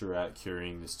Sage Surratt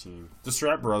carrying this team. The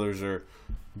Surratt brothers are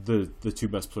the two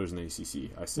best players in the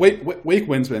ACC. I say. Wake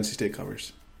wins, but NC State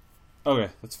covers.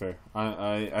 Okay, that's fair.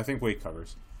 I think Wake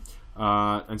covers.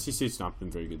 NC State's not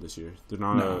been very good this year. They're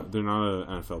not an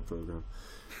NFL program.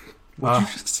 What did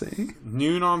you just say?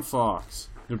 Noon on Fox.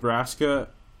 Nebraska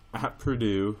at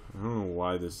Purdue. I don't know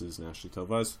why this is nationally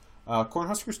televised.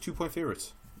 Cornhuskers 2-point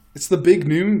favorites. It's the big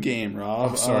noon game,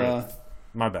 Rob. Oh, sorry.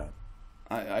 My bad.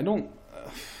 I don't...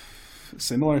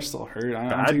 Similar still hurt. I'm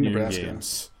Bad taking noon Nebraska.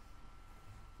 games.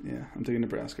 Yeah, I'm taking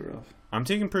Nebraska, Rob. I'm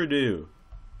taking Purdue.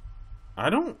 I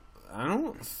don't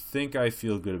think I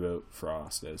feel good about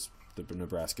Frost as the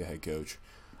Nebraska head coach.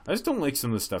 I just don't like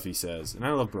some of the stuff he says, and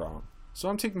I love Braun. So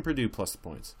I'm taking Purdue plus the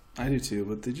points. I do too,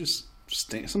 but they just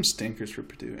some stinkers for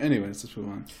Purdue. Anyways, let's move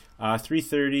on.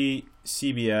 3:30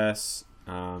 CBS.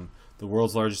 The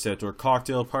world's largest outdoor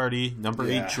cocktail party. Number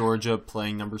 8 Georgia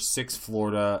playing number 6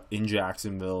 Florida in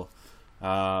Jacksonville.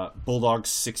 Bulldogs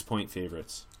 6-point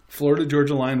favorites. Florida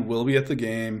Georgia line will be at the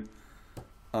game.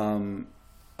 I'm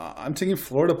taking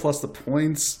Florida plus the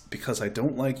points because I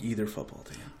don't like either football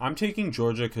team. I'm taking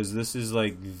Georgia because this is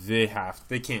like they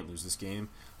can't lose this game.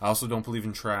 I also don't believe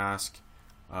in Trask.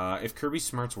 If Kirby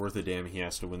Smart's worth a damn, he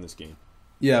has to win this game.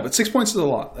 Yeah, but 6 points is a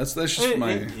lot. That's just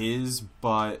my. It is,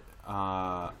 but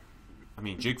I I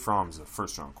mean, Jake Fromm's a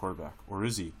first-round quarterback, or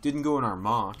is he? Didn't go in our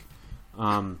mock.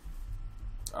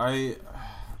 I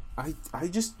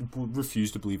just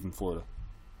refuse to believe in Florida.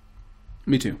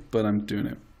 Me too, but I'm doing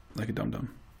it like a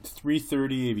dum-dum.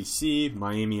 3:30 ABC,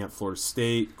 Miami at Florida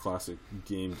State. Classic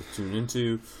game to tune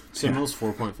into. Seminoles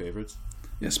 4-point favorites.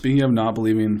 Yeah, speaking of not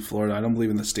believing in Florida, I don't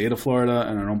believe in the state of Florida,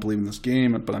 and I don't believe in this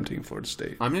game, but I'm taking Florida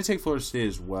State. I'm going to take Florida State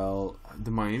as well. The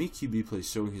Miami QB plays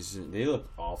so consistent. They look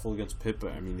awful against Pitt,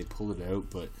 but I mean, they pulled it out,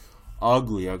 but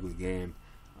ugly game.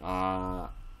 Yeah.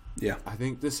 I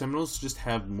think the Seminoles just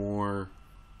have more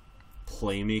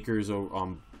playmakers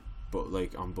on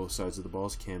both sides of the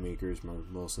balls. Cam Akers, Mark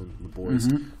Wilson, the boys.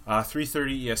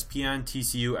 3:30 ESPN,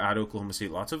 TCU at Oklahoma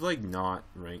State. Lots of not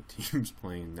ranked teams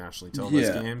playing nationally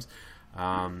televised games.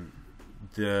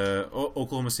 The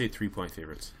Oklahoma State 3-point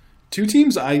favorites. Two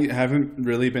teams I haven't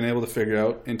really been able to figure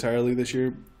out entirely this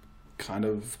year. Kind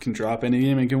of can drop any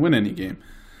game and can win any game.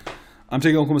 I'm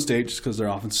taking Oklahoma State just because their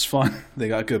offense is fun. They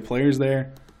got good players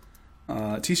there.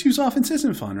 TCU's offense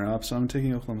isn't fun, Rob, so I'm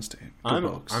taking Oklahoma State. I'm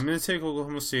going to take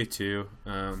Oklahoma State, too.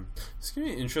 It's going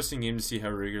to be an interesting game to see how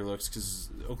Rager looks because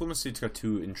Oklahoma State's got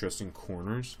two interesting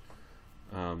corners.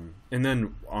 And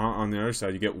then on the other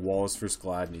side, you get Wallace versus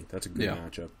Gladney. That's a good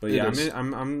matchup. But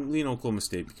I'm leaning Oklahoma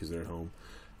State because they're at home.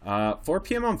 4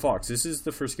 p.m. on Fox. This is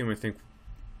the first game I think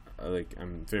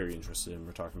I'm very interested in.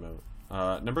 We're talking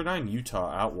about number 9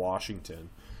 Utah at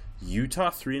Washington. Utah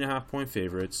 3.5-point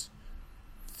favorites.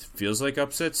 Feels like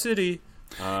upset city.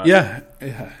 Yeah,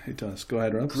 it does. Go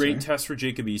ahead, Rob. Great test for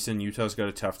Jacob Eason. Utah's got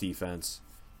a tough defense.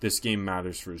 This game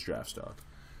matters for his draft stock.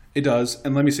 It does,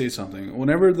 and let me say something.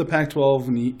 Whenever the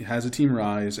Pac-12 has a team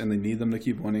rise and they need them to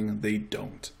keep winning, they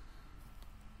don't.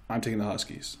 I'm taking the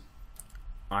Huskies.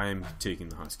 I'm taking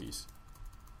the Huskies.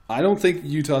 I don't think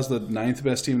Utah's the 9th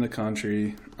best team in the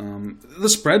country. The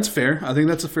spread's fair. I think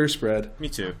that's a fair spread. Me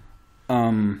too.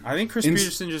 I think Chris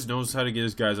Peterson just knows how to get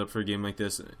his guys up for a game like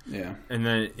this. Yeah. And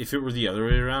then if it were the other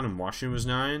way around and Washington was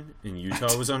 9 and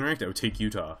Utah was unranked, I would take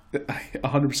Utah. I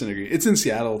 100% agree. It's in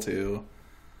Seattle, too.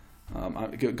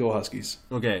 Go Huskies.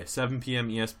 Okay, 7 p.m.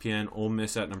 ESPN, Ole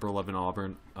Miss at number 11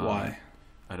 Auburn. Why?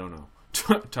 I don't know.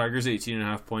 Tigers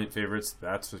 18.5-point favorites.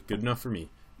 That's good enough for me.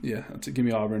 Yeah, give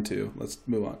me Auburn, too. Let's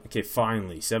move on. Okay,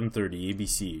 finally, 7:30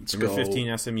 ABC. Number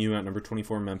 15 SMU at number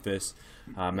 24 Memphis.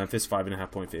 Memphis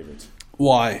 5.5-point favorites.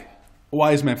 Why?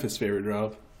 Why is Memphis favored,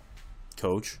 Rob?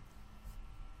 Coach.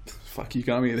 Fuck, you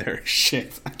got me there.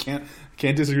 Shit, I can't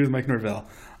disagree with Mike Norvell.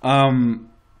 I'm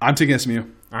taking SMU.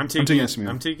 I'm taking SMU.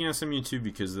 I'm taking SMU too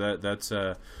because that's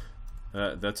a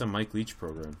Mike Leach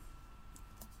program.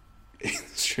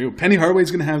 It's true. Penny Hardaway's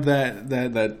going to have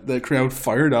that crowd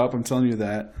fired up. I'm telling you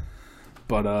that.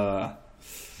 But I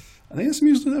think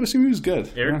SMU's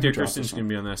good. Eric Dickerson's going to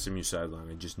be on the SMU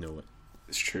sideline. I just know it.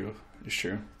 It's true.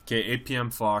 Okay, 8 p.m.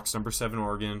 Fox, number 7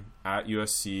 Oregon at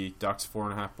USC. Ducks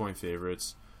 4.5-point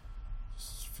favorites.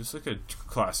 Feels like a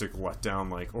classic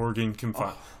letdown.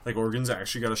 Oregon's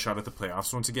actually got a shot at the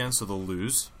playoffs once again, so they'll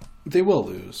lose. They will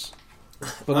lose.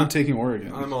 But I'm taking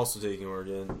Oregon. I'm also taking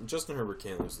Oregon. Justin Herbert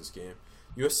can't lose this game.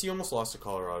 USC almost lost to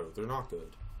Colorado. They're not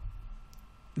good.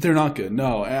 They're not good,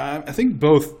 no. I think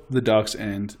both the Ducks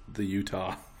and the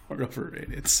Utah are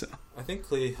overrated. So. I think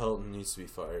Clay Helton needs to be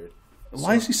fired.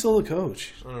 Why is he still the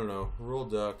coach? I don't know. Roll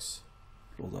Ducks.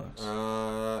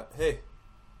 Hey.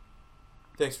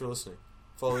 Thanks for listening.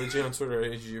 Follow AJ on Twitter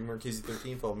at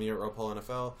AJMarchese13. Follow me at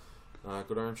RobPaulNFL. Go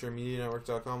to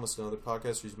ArmchairMediaNetwork.com. Listen to other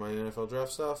podcasts. Use my NFL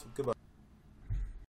draft stuff. Goodbye.